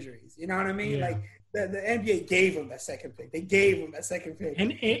because of injuries. You know what I mean? Yeah. The NBA gave them that second pick. They gave them that second pick.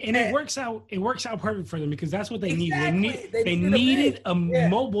 And it works out. It works out perfect for them because that's what they need. They needed a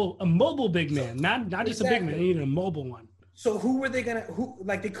mobile big man, not just a big man. They needed a mobile one. So who were they gonna?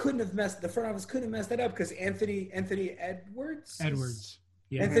 They couldn't have messed. The front office couldn't have messed that up because Anthony Edwards.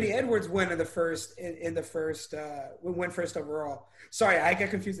 Yeah. Anthony Edwards went in the first went first overall. Sorry, I got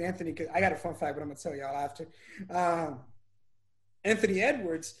confused with Anthony because I got a fun fact, but I'm gonna tell y'all after. Anthony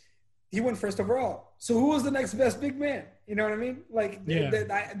Edwards, he went first overall. So who was the next best big man? You know what I mean?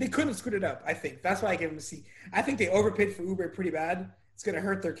 They couldn't have screwed it up. I think that's why I gave him a C. I think they overpaid for Oubre pretty bad. it's going to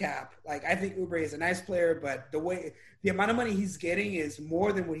hurt their cap. Like, I think Oubre is a nice player, but the amount of money he's getting is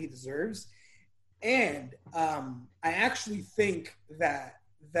more than what he deserves. And I actually think that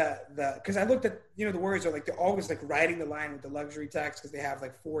because I looked at, the Warriors are like, they're always like riding the line with the luxury tax because they have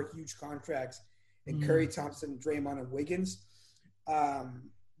like 4 huge contracts in Curry, Thompson, Draymond, and Wiggins.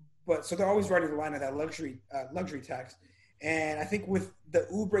 But so they're always riding the line of that luxury tax. And I think with the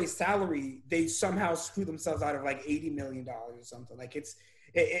Oubre salary, they somehow screw themselves out of like $80 million or something. Like it's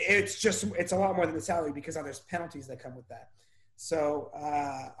a lot more than the salary because now there's penalties that come with that. So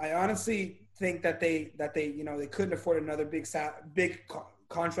I honestly think that they couldn't afford another big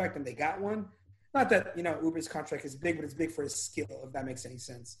contract and they got one. Not that Oubre's contract is big, but it's big for his skill, if that makes any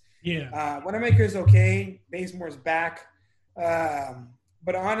sense. Yeah. Wanamaker is okay. Bazemore's back.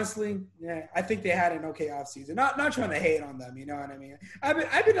 But honestly, yeah, I think they had an okay offseason. Not trying to hate on them, you know what I mean?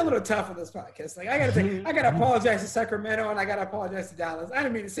 I've been a little tough on this podcast. Like I gotta apologize to Sacramento and I gotta apologize to Dallas. I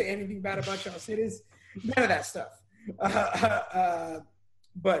didn't mean to say anything bad about y'all cities. None of that stuff.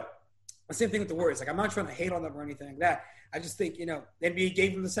 But the same thing with the Warriors. Like I'm not trying to hate on them or anything like that. I just think the NBA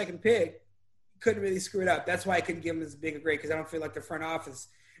gave them the second pick, couldn't really screw it up. That's why I couldn't give them as big a grade because I don't feel like the front office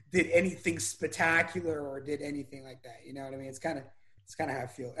did anything spectacular or did anything like that. You know what I mean? It's kind of how I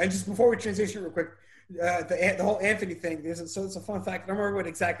feel. And just before we transition real quick, the whole Anthony thing, so it's a fun fact. I don't remember what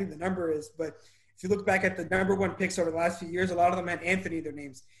exactly the number is, but if you look back at the number 1 picks over the last few years, a lot of them had Anthony in their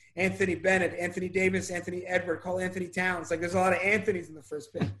names. Anthony Bennett, Anthony Davis, Anthony Edward, Cole Anthony Towns. Like there's a lot of Anthonys in the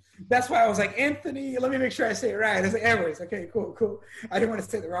first pick. That's why I was like, Anthony, let me make sure I say it right. I was like, Edwards. Okay, cool. I didn't want to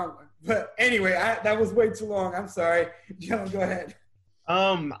say the wrong one. But anyway, that was way too long. I'm sorry. John, go ahead.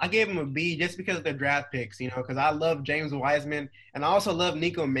 I gave him a B just because of the draft picks, because I love James Wiseman and I also love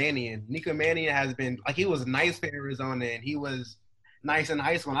Nico Mannion. Nico Mannion has been he was nice for Arizona and he was nice in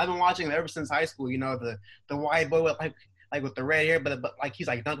high school. And I've been watching him ever since high school. The white boy with like with the red hair, but like he's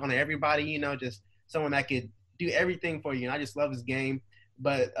like dunk on everybody. Just someone that could do everything for you. And I just love his game.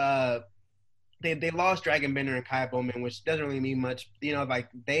 But they lost Dragon Bender and Kai Bowman, which doesn't really mean much. Like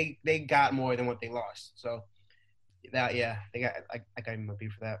they got more than what they lost. So. I got him a B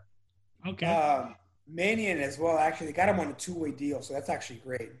for that. Okay. Mannion as well. Actually, they got him on a 2-way deal, so that's actually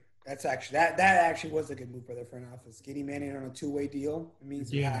great. That's actually that actually was a good move for their front office. Getting Mannion on a 2-way deal, it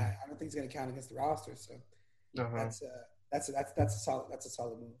means I don't think he's going to count against the roster. So that's a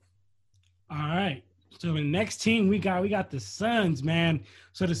solid move. All right. So the next team we got the Suns, man.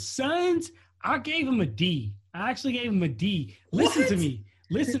 So the Suns, I gave them a D. I actually gave them a D. Listen to me.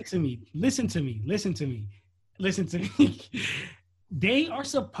 They are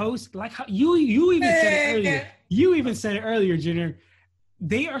supposed, like how you even said it earlier. You even said it earlier, Junior.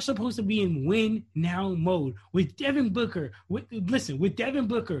 They are supposed to be in win now mode with Devin Booker. With who's the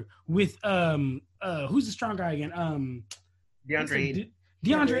strong guy again? DeAndre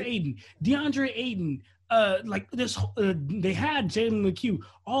Ayton. Like this, they had Jalen McHugh.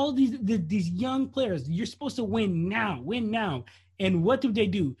 All these young players. You're supposed to win now. And what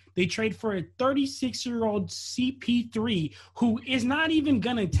do? They trade for a 36-year-old CP3 who is not even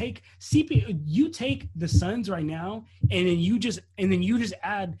gonna take CP. You take the Suns right now, and then you just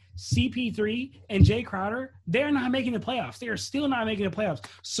add CP3 and Jay Crowder. They're not making the playoffs. They are still not making the playoffs.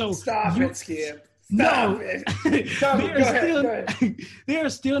 So stop it, Skip. They are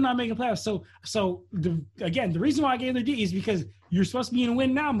still not making playoffs. So the reason why I gave the D is because you're supposed to be in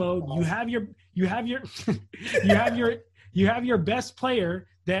win now mode. You have your best player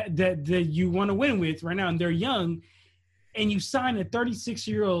that you want to win with right now, and they're young, and you sign a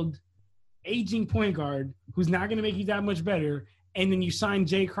 36-year-old aging point guard who's not going to make you that much better, and then you sign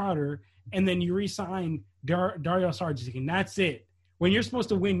Jay Crowder, and then you re-sign Dario Saric, and that's it. When you're supposed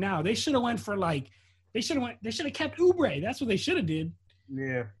to win now, they should have went for they should have kept Oubre. That's what they should have did.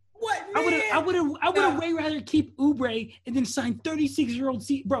 Yeah. What? I would have way rather keep Oubre and then sign 36-year-old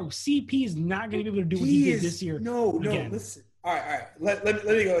CP is not going to be able to do what he did this year. No. Listen. All right. Let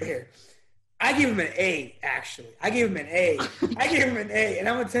me go here. I gave him an A. Actually, I gave him an A, and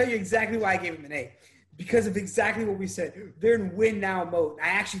I'm gonna tell you exactly why I gave him an A. Because of exactly what we said. They're in win now mode. I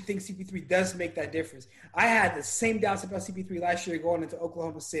actually think CP3 does make that difference. I had the same doubts about CP3 last year going into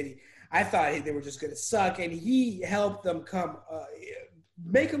Oklahoma City. I thought they were just going to suck, and he helped them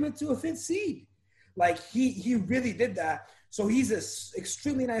make them into a 5th seed. Like, he really did that. So he's an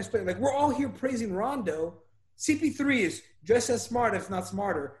extremely nice player. Like, we're all here praising Rondo. CP3 is just as smart, if not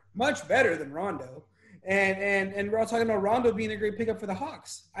smarter, much better than Rondo. And we're all talking about Rondo being a great pickup for the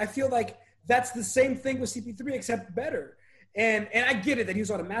Hawks. I feel like that's the same thing with CP3, except better. And I get it that he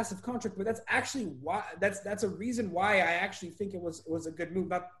was on a massive contract, but that's actually why that's a reason why I actually think it was a good move.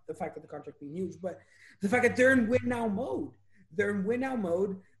 Not the fact that the contract being huge, but the fact that they're in win now mode. They're in win now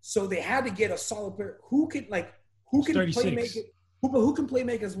mode, so they had to get a solid player who can play make it, who can play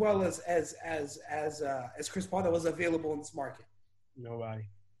make as well as Chris Paul that was available in this market. Nobody.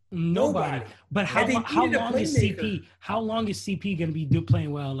 But how long is CP? How long is CP going to be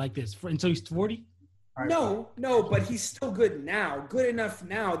playing well like this until he's 40? No, but he's still good now. Good enough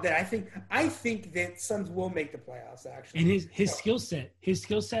now that I think that Suns will make the playoffs. Actually, and his skill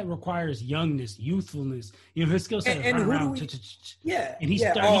set requires youngness, youthfulness. His skill set and is around. And he's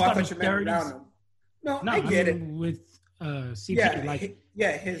starting 30s. No, I get it with CP.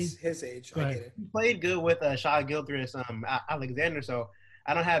 His age. I get it. He played good with Shai Gilgeous Alexander, so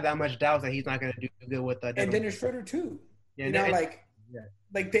I don't have that much doubt that he's not going to do good with and Dennis Schroeder too. Yeah,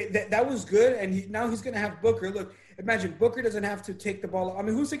 that was good, and now he's going to have Booker. Look, imagine Booker doesn't have to take the ball up. I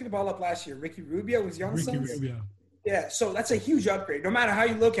mean, who's taking the ball up last year? Ricky Rubio was young Suns? Rubio. Yeah, so that's a huge upgrade. No matter how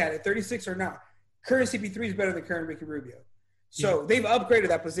you look at it, 36 or not, current CP3 is better than current Ricky Rubio. So they've upgraded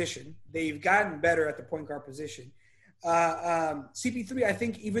that position. They've gotten better at the point guard position. CP3, I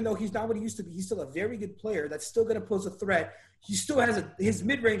think, even though he's not what he used to be, he's still a very good player that's still going to pose a threat. He still has his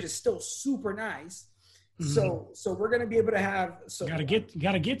mid-range is still super nice. So we're gonna be able to have. So gotta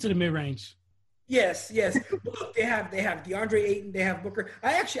get to the mid range. Yes. Look, they have DeAndre Ayton. They have Booker.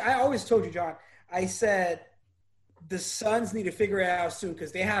 I always told you, John. I said the Suns need to figure it out soon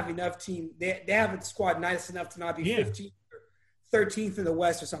because they have enough team. They have a squad nice enough to not be 15th or 13th in the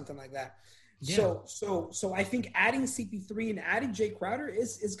West or something like that. Yeah. So I think adding CP3 and adding Jay Crowder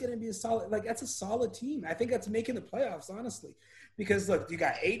is going to be a solid. That's a solid team. I think that's making the playoffs, honestly. Because look, you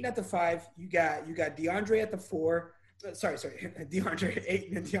got Ayton at the 5, you got DeAndre at the 4. Sorry, DeAndre,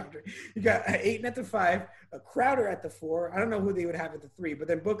 Ayton and DeAndre. You got Ayton at the 5, Crowder at the 4. I don't know who they would have at the 3, but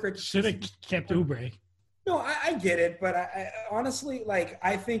then Booker should have kept Oubre. No, I get it, but I honestly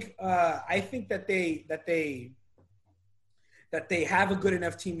I think that they have a good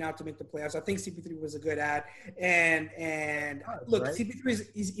enough team now to make the playoffs. I think CP3 was a good ad, and look, right? CP3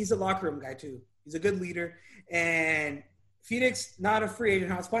 he's a locker room guy too. He's a good leader, and Phoenix, not a free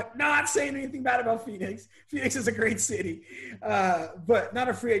agent hotspot. Not saying anything bad about Phoenix. Phoenix is a great city, but not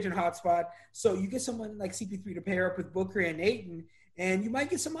a free agent hotspot. So you get someone like CP3 to pair up with Booker and Ayton, and you might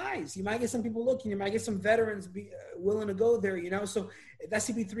get some eyes. You might get some people looking. You might get some veterans willing to go there, So that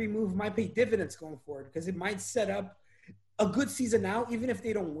CP3 move might pay dividends going forward because it might set up a good season now. Even if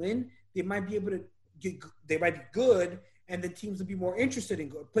they don't win, they might be able to they might be good. And the teams would be more interested in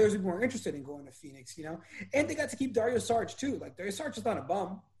going. Players would be more interested in going to Phoenix, And they got to keep Dario Saric too. Like Dario Saric is not a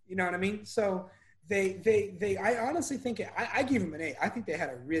bum, you know what I mean? So I honestly think I give them an A. I think they had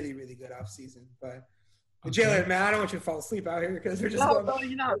a really, really good offseason. But Jalen, man, I don't want you to fall asleep out here because they're just. No, bro,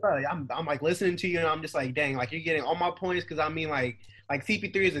 bro. I'm like listening to you, and I'm just like, dang, like you're getting all my points because I mean, like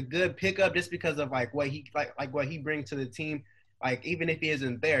CP3 is a good pickup just because of what he brings to the team. Like even if he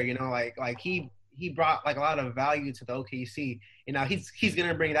isn't there, he brought a lot of value to the OKC. He's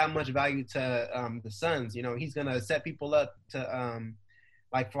gonna bring that much value to the Suns. He's gonna set people up to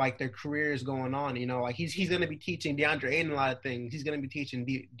for their careers going on. He's gonna be teaching DeAndre Ayton a lot of things. He's gonna be teaching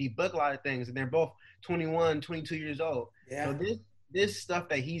D Book a lot of things, and they're both 21, 22 years old. Yeah. So this stuff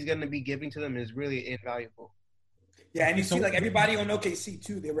that he's gonna be giving to them is really invaluable. Yeah, and you see everybody on OKC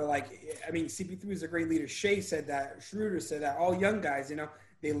too. They were CP3 is a great leader. Shea said that. Schroeder said that. All young guys,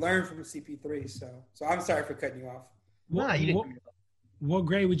 they learn from CP3. So I'm sorry for cutting you off. What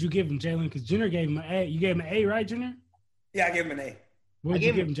grade would you give him, Jalen? Because Junior gave him an A. You gave him an A, right, Junior? Yeah, I gave him an A. What would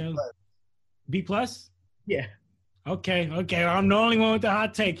you give him, Jalen? B+? Yeah. Okay. I'm the only one with the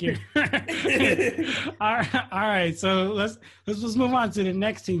hot take here. All right. So let's move on to the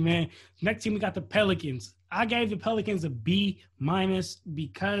next team, man. Next team, we got the Pelicans. I gave the Pelicans a B-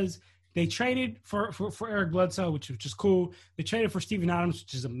 because they traded for Eric Bledsoe, which is cool. They traded for Steven Adams,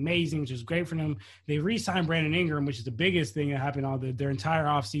 which is amazing, which is great for them. They re-signed Brandon Ingram, which is the biggest thing that happened their entire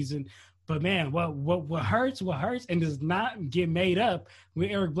offseason. But, man, what hurts and does not get made up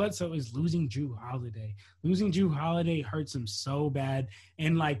with Eric Bledsoe is losing Jrue Holiday. Losing Jrue Holiday hurts him so bad.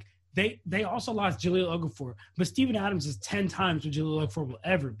 And, they also lost Jahlil Okafor. But Steven Adams is 10 times what Jahlil Okafor will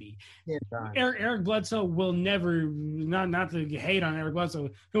ever be. Eric Bledsoe will never, not to hate on Eric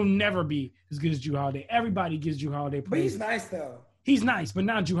Bledsoe, he'll never be as good as Jrue Holiday. Everybody gives Jrue Holiday praise. But he's nice, though. He's nice, but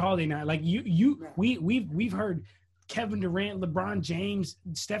not Jrue Holiday now. We've heard Kevin Durant, LeBron James,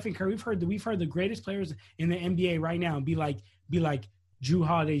 Stephen Curry. We've heard the greatest players in the NBA right now be like Jrue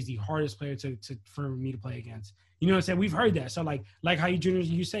Holiday is the hardest player for me to play against. You know what I'm saying? We've heard that. So like how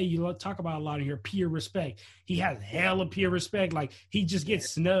you say you talk about a lot of your peer respect. He has hella peer respect. He just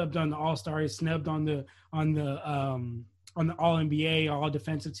gets snubbed on the All-Star, snubbed on the on the All NBA, All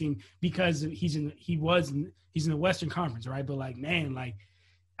Defensive team because he's in the Western Conference, right? But like, man, like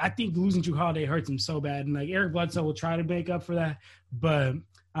I think losing Drew Holiday hurts him so bad, and like Eric Bledsoe will try to make up for that, but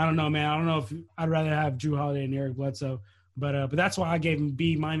I don't know, man. I don't know if I'd rather have Drew Holiday than Eric Bledsoe, but that's why I gave him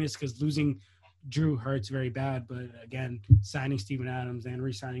B- because losing Drew hurts very bad. But again, signing Steven Adams and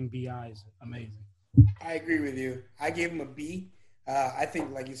re-signing BI is amazing. I agree with you. I gave him a B. I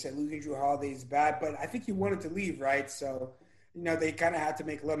think, like you said, losing Drew Holiday is bad, but I think he wanted to leave, right? So, they kind of had to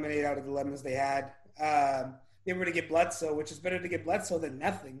make lemonade out of the lemons they had. They were going to get Bledsoe, which is better to get Bledsoe than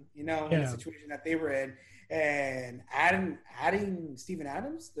nothing, in the situation that they were in. And adding Steven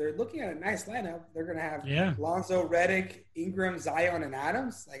Adams, they're looking at a nice lineup. They're going to have Lonzo, Redick, Ingram, Zion, and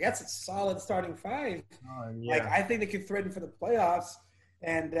Adams. Like, that's a solid starting five. Like, I think they could threaten for the playoffs.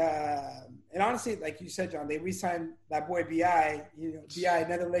 And honestly, like you said, John, they re-signed that boy BI. BI,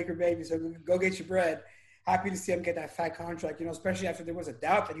 another Laker baby. So go get your bread. Happy to see him get that fat contract. Especially after there was a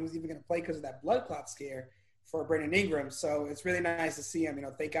doubt that he was even going to play because of that blood clot scare for Brandon Ingram. So it's really nice to see him.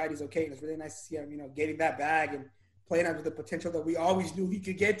 Thank God he's okay. And it's really nice to see him. Getting that bag and playing up to the potential that we always knew he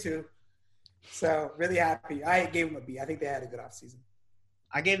could get to. So really happy. I gave him a B. I think they had a good offseason.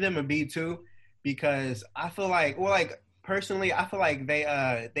 I gave them a B too because I feel like, personally, I feel like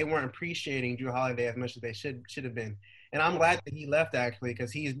they weren't appreciating Drew Holiday as much as they should have been. And I'm glad that he left, actually,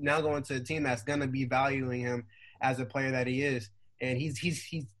 because he's now going to a team that's going to be valuing him as a player that he is. And he's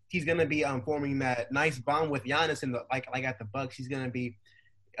going to be forming that nice bond with Giannis in like at the Bucks. He's going to be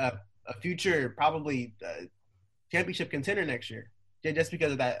a future probably championship contender next year just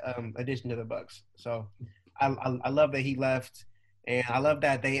because of that addition to the Bucks. So I love that he left. And I love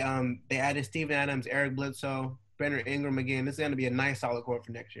that they added Steven Adams, Eric Bledsoe, Brandon Ingram again. This is going to be a nice solid core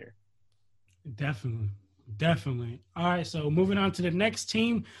for next year. Definitely. All right, so moving on to the next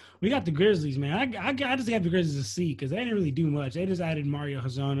team, we got the Grizzlies, man. I just have the Grizzlies a C because they didn't really do much. They just added Mario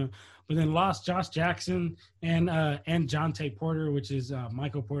Hezonja, but then lost Josh Jackson and Jonte Porter, which is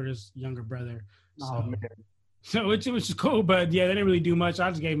Michael Porter's younger brother. So which is cool, but yeah, they didn't really do much. I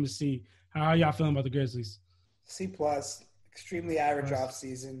just gave them a C. How are y'all feeling about the Grizzlies? C+, extremely average off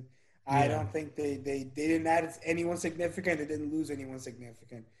season. I don't think they didn't add anyone significant. They didn't lose anyone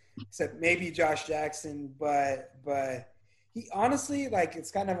significant, except maybe Josh Jackson. But he honestly, like,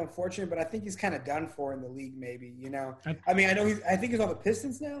 it's kind of unfortunate. But I think he's kind of done for in the league. Maybe I think he's on the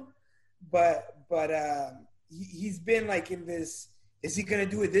Pistons now, but he's been like in this. Is he going to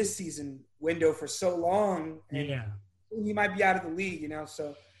do it this season window for so long? And he might be out of the league.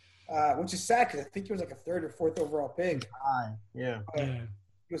 So which is sad because I think he was like a third or fourth overall pick.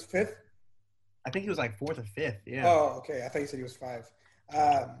 He was fifth? I think he was like fourth or fifth, yeah. Oh, okay. I thought you said he was five.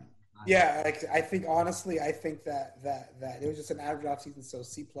 I think, honestly, that it was just an average offseason, so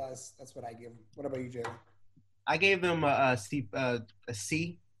C+. That's what I give him. What about you, Jalen? I gave them a C.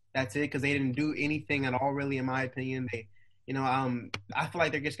 That's it, because they didn't do anything at all, really, in my opinion. They, I feel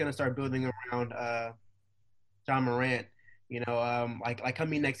like they're just going to start building around John Morant. Like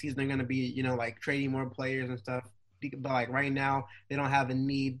coming next season, they're going to be, like trading more players and stuff. But like right now, they don't have a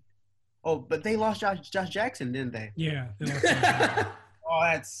need. Oh, but they lost Josh Jackson, didn't they? Yeah. Oh,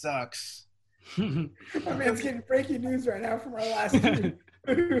 that sucks. I mean, it's getting breaking news right now from our last team.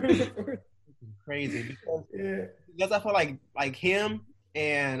 Crazy because I feel like him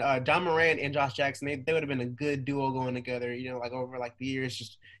and John Morant and Josh Jackson, they would have been a good duo going together. Like over like the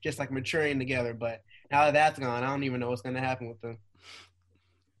years, just like maturing together. But now that that's gone, I don't even know what's going to happen with them.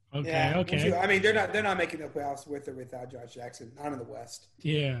 Okay. I mean, they're not making the playoffs with or without Josh Jackson. Not in the West.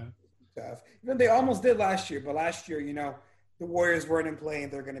 Yeah. Tough. Even they almost did last year, but last year, the Warriors weren't in play,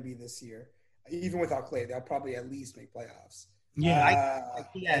 and they're going to be this year. Even without Clay, they'll probably at least make playoffs. Yeah,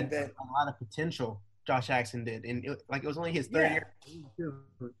 he had a lot of potential. Josh Jackson did, and it was only his third year.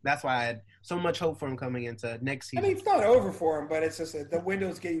 That's why I had so much hope for him coming into next season. I mean, it's not over for him, but it's just the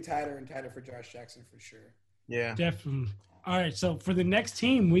window's getting tighter and tighter for Josh Jackson for sure. Yeah, definitely. All right, so for the next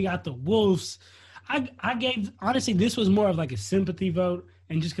team, we got the Wolves. I gave, honestly, this was more of like a sympathy vote,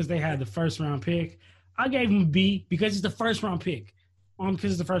 and just because they had the first-round pick, I gave them B because it's the first-round pick.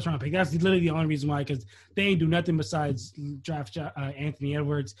 Because it's the first-round pick. That's literally the only reason why, because they ain't do nothing besides draft Anthony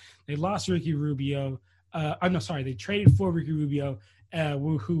Edwards. They lost Ricky Rubio. They traded for Ricky Rubio,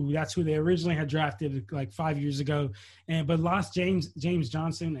 that's who they originally had drafted like 5 years ago, but lost James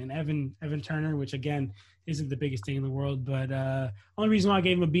Johnson and Evan Turner, which again isn't the biggest thing in the world. But only reason why I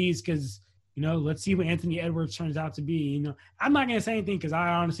gave him a B is because let's see what Anthony Edwards turns out to be. I'm not gonna say anything because I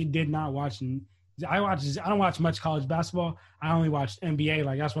honestly did not watch. I don't watch much college basketball. I only watch NBA.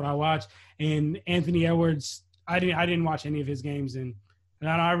 Like that's what I watch. And Anthony Edwards, I didn't watch any of his games, and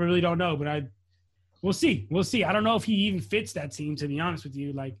I really don't know. But we'll see. We'll see. I don't know if he even fits that team, to be honest with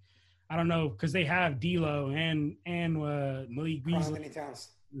you. Like, I don't know, because they have D'Lo and Malik Beasley. Anthony Towns.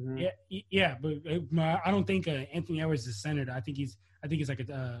 Mm-hmm. Yeah, but I don't think Anthony Edwards is center. I think he's like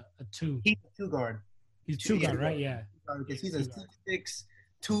a two. He's a two guard. He's two guard, right? Yeah. Because he's a 6'6",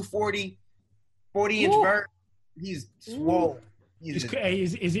 240, 40-inch vert. He's swole. Is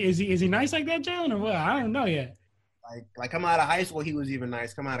he nice like that, Jalen, or what? I don't know yet. Like coming out of high school, he was even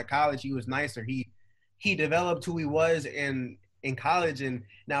nice. Coming out of college, he was nicer. He developed who he was in college, and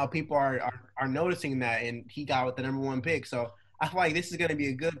now people are noticing that, and he got with the number 1 pick. So I feel like this is going to be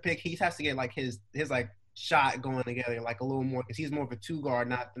a good pick. He has to get like his like shot going together, like a little more, because he's more of a 2 guard,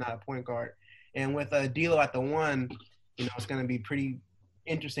 not a point guard. And with D'Lo at the 1, it's going to be pretty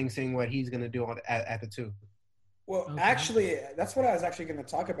interesting seeing what he's going to do at the 2. Well, actually, that's what I was actually going to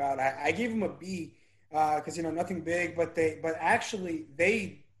talk about. I gave him a B because nothing big, but actually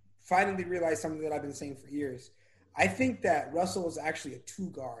they finally realized something that I've been saying for years. I think that Russell is actually a 2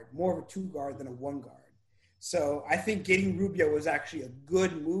 guard, more of a 2 guard than a 1 guard. So I think getting Rubio was actually a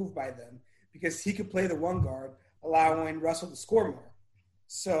good move by them because he could play the 1 guard, allowing Russell to score more.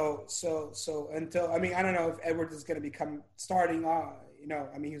 So until, I don't know if Edwards is going to become starting,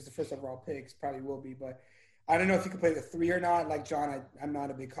 he was the first overall pick, probably will be, but I don't know if he could play the 3 or not. Like John, I'm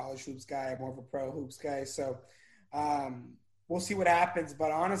not a big college hoops guy. I'm more of a pro hoops guy. So we'll see what happens.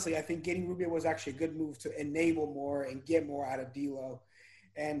 But honestly, I think getting Rubio was actually a good move to enable more and get more out of D'Lo.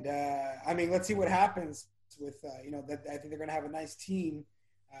 And, let's see what happens with, I think they're going to have a nice team.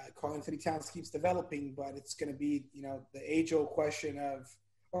 Karl Anthony Towns keeps developing, but it's going to be, the age-old question of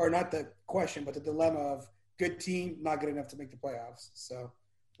 – or not the question, but the dilemma of good team, not good enough to make the playoffs. So –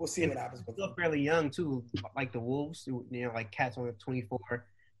 we'll see what happens. He's still fairly young, too, like the Wolves. Like Cat's only 24,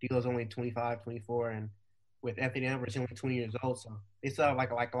 D'Lo's only 25, 24, and with Anthony Edwards, he's only 20 years old. So they still have like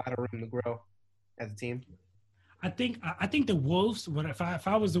a lot of room to grow as a team. I think the Wolves, if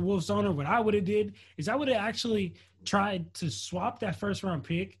I was the Wolves owner, what I would have did is I would have actually tried to swap that first-round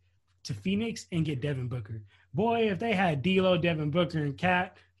pick to Phoenix and get Devin Booker. Boy, if they had D'Lo, Devin Booker, and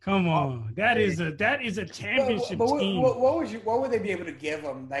Cat – come on, that is a championship team. What would they be able to give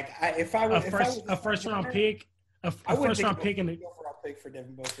them? Like, a first round pick, and overall pick for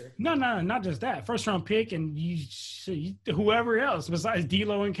Devin Booker. No, not just that. First round pick, and you whoever else besides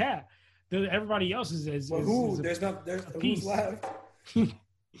D'Lo and Cat, everybody else is who's left?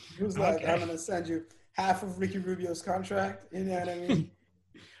 Who's left? I'm gonna send you half of Ricky Rubio's contract. You know what I mean?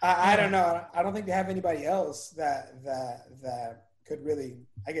 I don't know. I don't think they have anybody else that could really,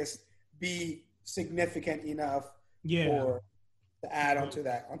 I guess, be significant enough to add onto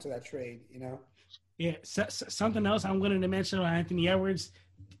that trade, Yeah, something else I'm willing to mention on Anthony Edwards.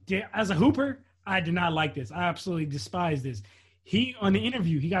 As a hooper, I did not like this. I absolutely despise this. He on the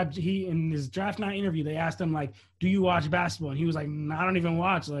interview, he in his draft night interview, they asked him like, "Do you watch basketball?" And he was like, "No, I don't even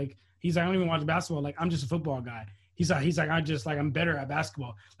watch." Like he's like, "I don't even watch basketball. Like I'm just a football guy." He's like, I'm better at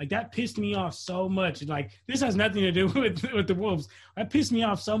basketball. Like that pissed me off so much. Like this has nothing to do with the Wolves. That pissed me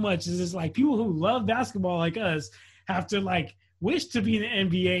off so much. Is just like people who love basketball like us have to like wish to be in the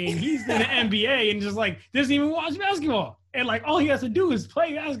NBA, and he's in the NBA and just like doesn't even watch basketball. And like all he has to do is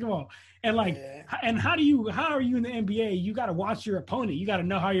play basketball. And like, and how are you in the NBA? You got to watch your opponent. You got to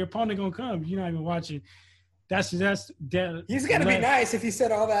know how your opponent gonna come. You're not even watching. That's he's got to be nice if he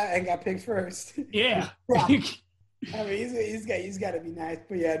said all that and got picked first. Yeah. He's got to be nice.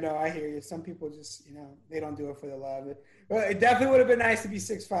 But yeah, no, I hear you. Some people just, they don't do it for the love. Well, it definitely would have been nice to be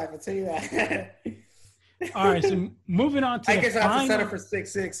 6'5", I'll tell you that. All right, so moving on to I guess I have to settle for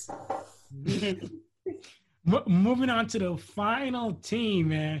 6'6". Moving on to the final team,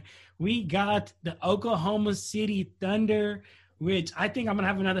 man. We got the Oklahoma City Thunder, which I think I'm going to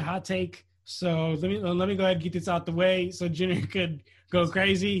have another hot take. So let me go ahead and get this out the way so Junior could go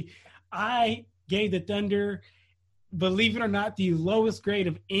crazy. I gave the Thunder, believe it or not, the lowest grade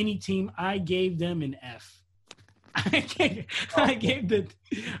of any team. I gave them an F. I gave the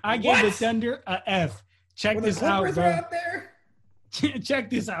Thunder a F. Check this out, bro. Out there? Check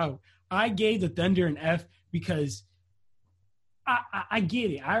this out. I gave the Thunder an F because I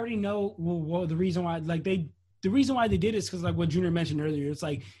get it. I already know the reason why. Like the reason why they did is because like what Junior mentioned earlier. It's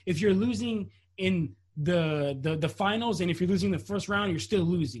like if you're losing in the finals and if you're losing the first round, you're still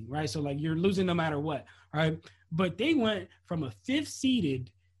losing, right? So like you're losing no matter what, right? But they went from a 5th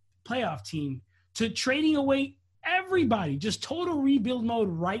seeded playoff team to trading away everybody, just total rebuild mode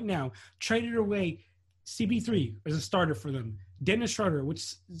right now. Traded away CP3 as a starter for them. Dennis Schroeder,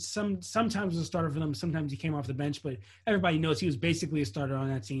 which sometimes was a starter for them, sometimes he came off the bench, but everybody knows he was basically a starter on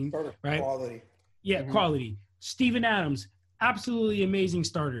that team, right? Quality. Yeah, quality. Steven Adams, absolutely amazing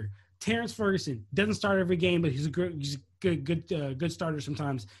starter. Terrence Ferguson doesn't start every game, but he's a good starter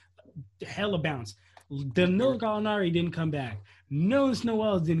sometimes. Hella bounce. Danilo Gallinari didn't come back. Nerlens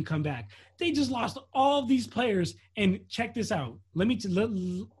Noel didn't come back. They just lost all these players. And check this out. Let me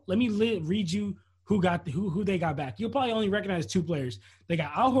read you who they got back. You'll probably only recognize 2 players. They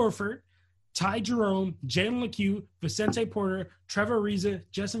got Al Horford, Ty Jerome, Jalen LeCue, Vicente Porter, Trevor Ariza,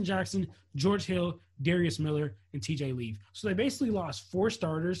 Justin Jackson, George Hill, Darius Miller, and TJ Leaf. So they basically lost 4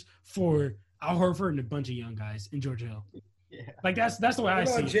 starters for Al Horford and a bunch of young guys in George Hill. Yeah. Like that's the way I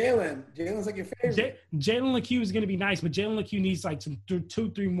see it. Jalen? Jalen's like your favorite. Jalen LeCue is going to be nice, but Jalen LeCue needs like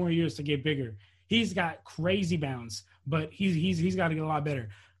 2-3 more years to get bigger. He's got crazy bounce, but he's got to get a lot better.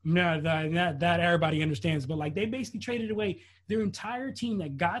 No, that everybody understands, but like they basically traded away their entire team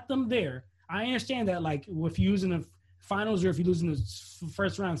that got them there. I understand that, like, if you're losing the finals or if you're losing the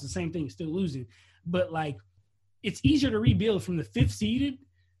first round, it's the same thing, still losing. But like, it's easier to rebuild from the 5th seeded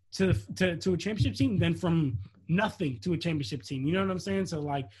to a championship team than from nothing to a championship team. You know what I'm saying? So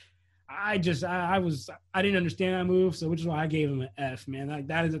like, I didn't understand that move, so which is why I gave him an F, man. Like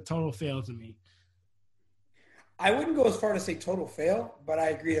that is a total fail to me. I wouldn't go as far to say total fail, but I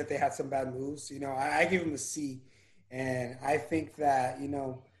agree that they had some bad moves. You know, I gave them a C, and I think that, you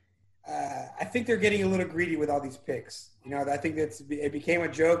know, I think they're getting a little greedy with all these picks. You know, I think it became a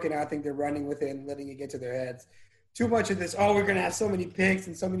joke, and I think they're running with it and letting it get to their heads. Too much of this, we're going to have so many picks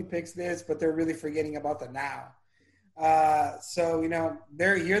and so many picks this, but they're really forgetting about the now. So, you know,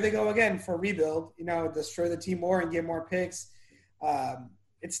 here they go again for rebuild, you know, destroy the team more and get more picks.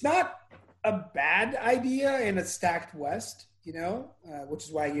 It's not a bad idea in a stacked West, you know, which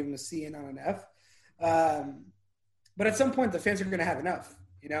is why I gave them a C and not an F. But at some point, the fans are going to have enough.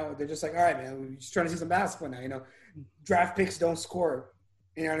 You know, they're just like, all right, man, we're just trying to see some basketball now. You know, draft picks don't score.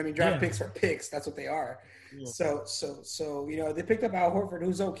 You know what I mean? Draft picks are picks. That's what they are. Yeah. So, you know, they picked up Al Horford,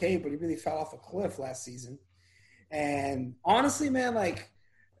 who's okay, but he really fell off a cliff last season. And honestly, man, like,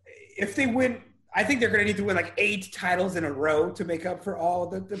 if they win, I think they're going to need to win like 8 titles in a row to make up for all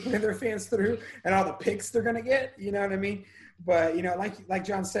the putting their fans through and all the picks they're going to get. You know what I mean? But, you know, like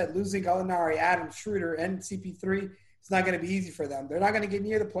John said, losing Gallinari, Adam Schroeder, and CP3, it's not going to be easy for them. They're not going to get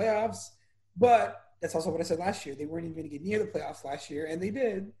near the playoffs, but that's also what I said last year. They weren't even going to get near the playoffs last year, and they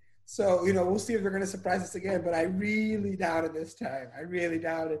did. So, you know, we'll see if they're going to surprise us again, but I really doubt it this time. I really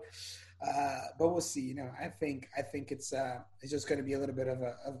doubt it. But we'll see. You know, I think it's just going to be a little bit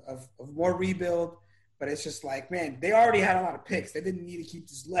of more rebuild. But it's just like, man, they already had a lot of picks. They didn't need to keep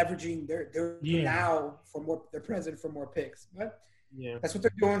just leveraging their now for more. They're present for more picks. But that's what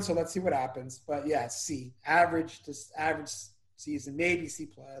they're doing. So let's see what happens. But yeah, C, average season, maybe C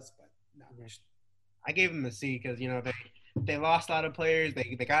plus, but not much. I gave them a C because, you know, they lost a lot of players.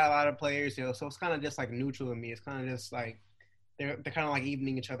 They got a lot of players. You know, so it's kind of just like neutral to me. It's kind of just like they're kind of like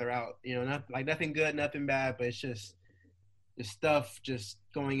evening each other out. You know, nothing good, nothing bad, but it's just the stuff just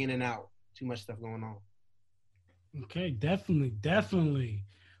going in and out. Too much stuff going on. Okay, definitely.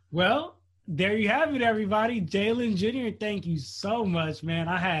 Well, there you have it, everybody. Jalen Jr., thank you so much, man.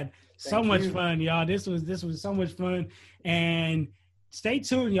 I had so much fun, y'all. This was so much fun. And stay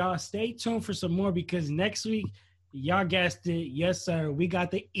tuned, y'all. Stay tuned for some more because next week, y'all guessed it. Yes, sir. We got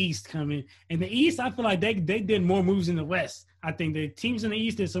the East coming. And the East, I feel like they did more moves in the West. I think the teams in the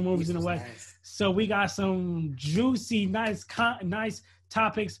East did some moves in the West. Nice. So we got some juicy, nice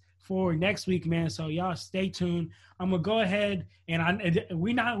topics for next week, man. So y'all stay tuned. I'm gonna go ahead and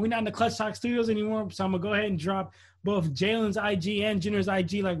we're not in the Clutch Talk Studios anymore. So I'm gonna go ahead and drop both Jalen's IG and Junior's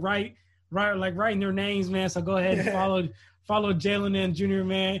IG like right in their names, man. So go ahead and follow Jalen and Junior,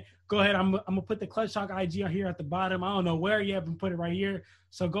 man. Go ahead. I'm gonna put the Clutch Talk IG here at the bottom. I don't know where yet, but put it right here.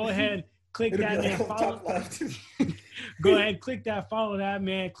 So go ahead, click that, man. Follow. Go ahead, click that, follow that,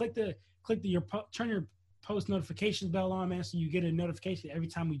 man. Turn your post notifications bell on, man, so you get a notification every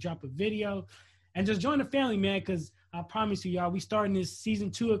time we drop a video. And just join the family, man, because I promise you, y'all, we starting this season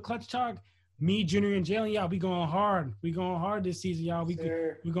 2 of Clutch Talk. Me, Junior, and Jalen, y'all, we going hard. We going hard this season, y'all. We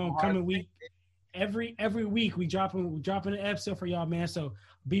going to come in week. Every week we dropping an episode for y'all, man. So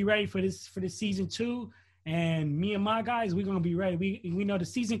be ready for this season 2. And me and my guys, we're gonna be ready. We know the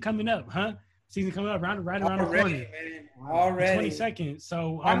season coming up, huh? Season coming up right around the corner. Man. Already. 22nd.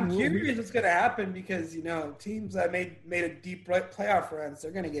 So I'm curious what's gonna happen because, you know, teams that made a deep playoff runs,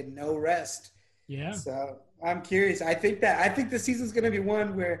 they're gonna get no rest. Yeah. So I'm curious. I think the season's gonna be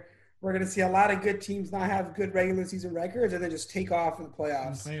one where we're gonna see a lot of good teams not have good regular season records and then just take off in the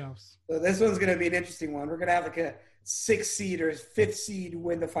playoffs. So this one's gonna be an interesting one. We're gonna have like a 6th seed or 5th seed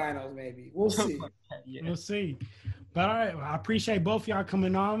win the finals, maybe. We'll see. We'll see. But all right, I appreciate both y'all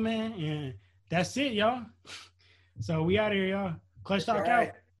coming on, man. And that's it, y'all. So we out here, y'all. Clutch Talk out.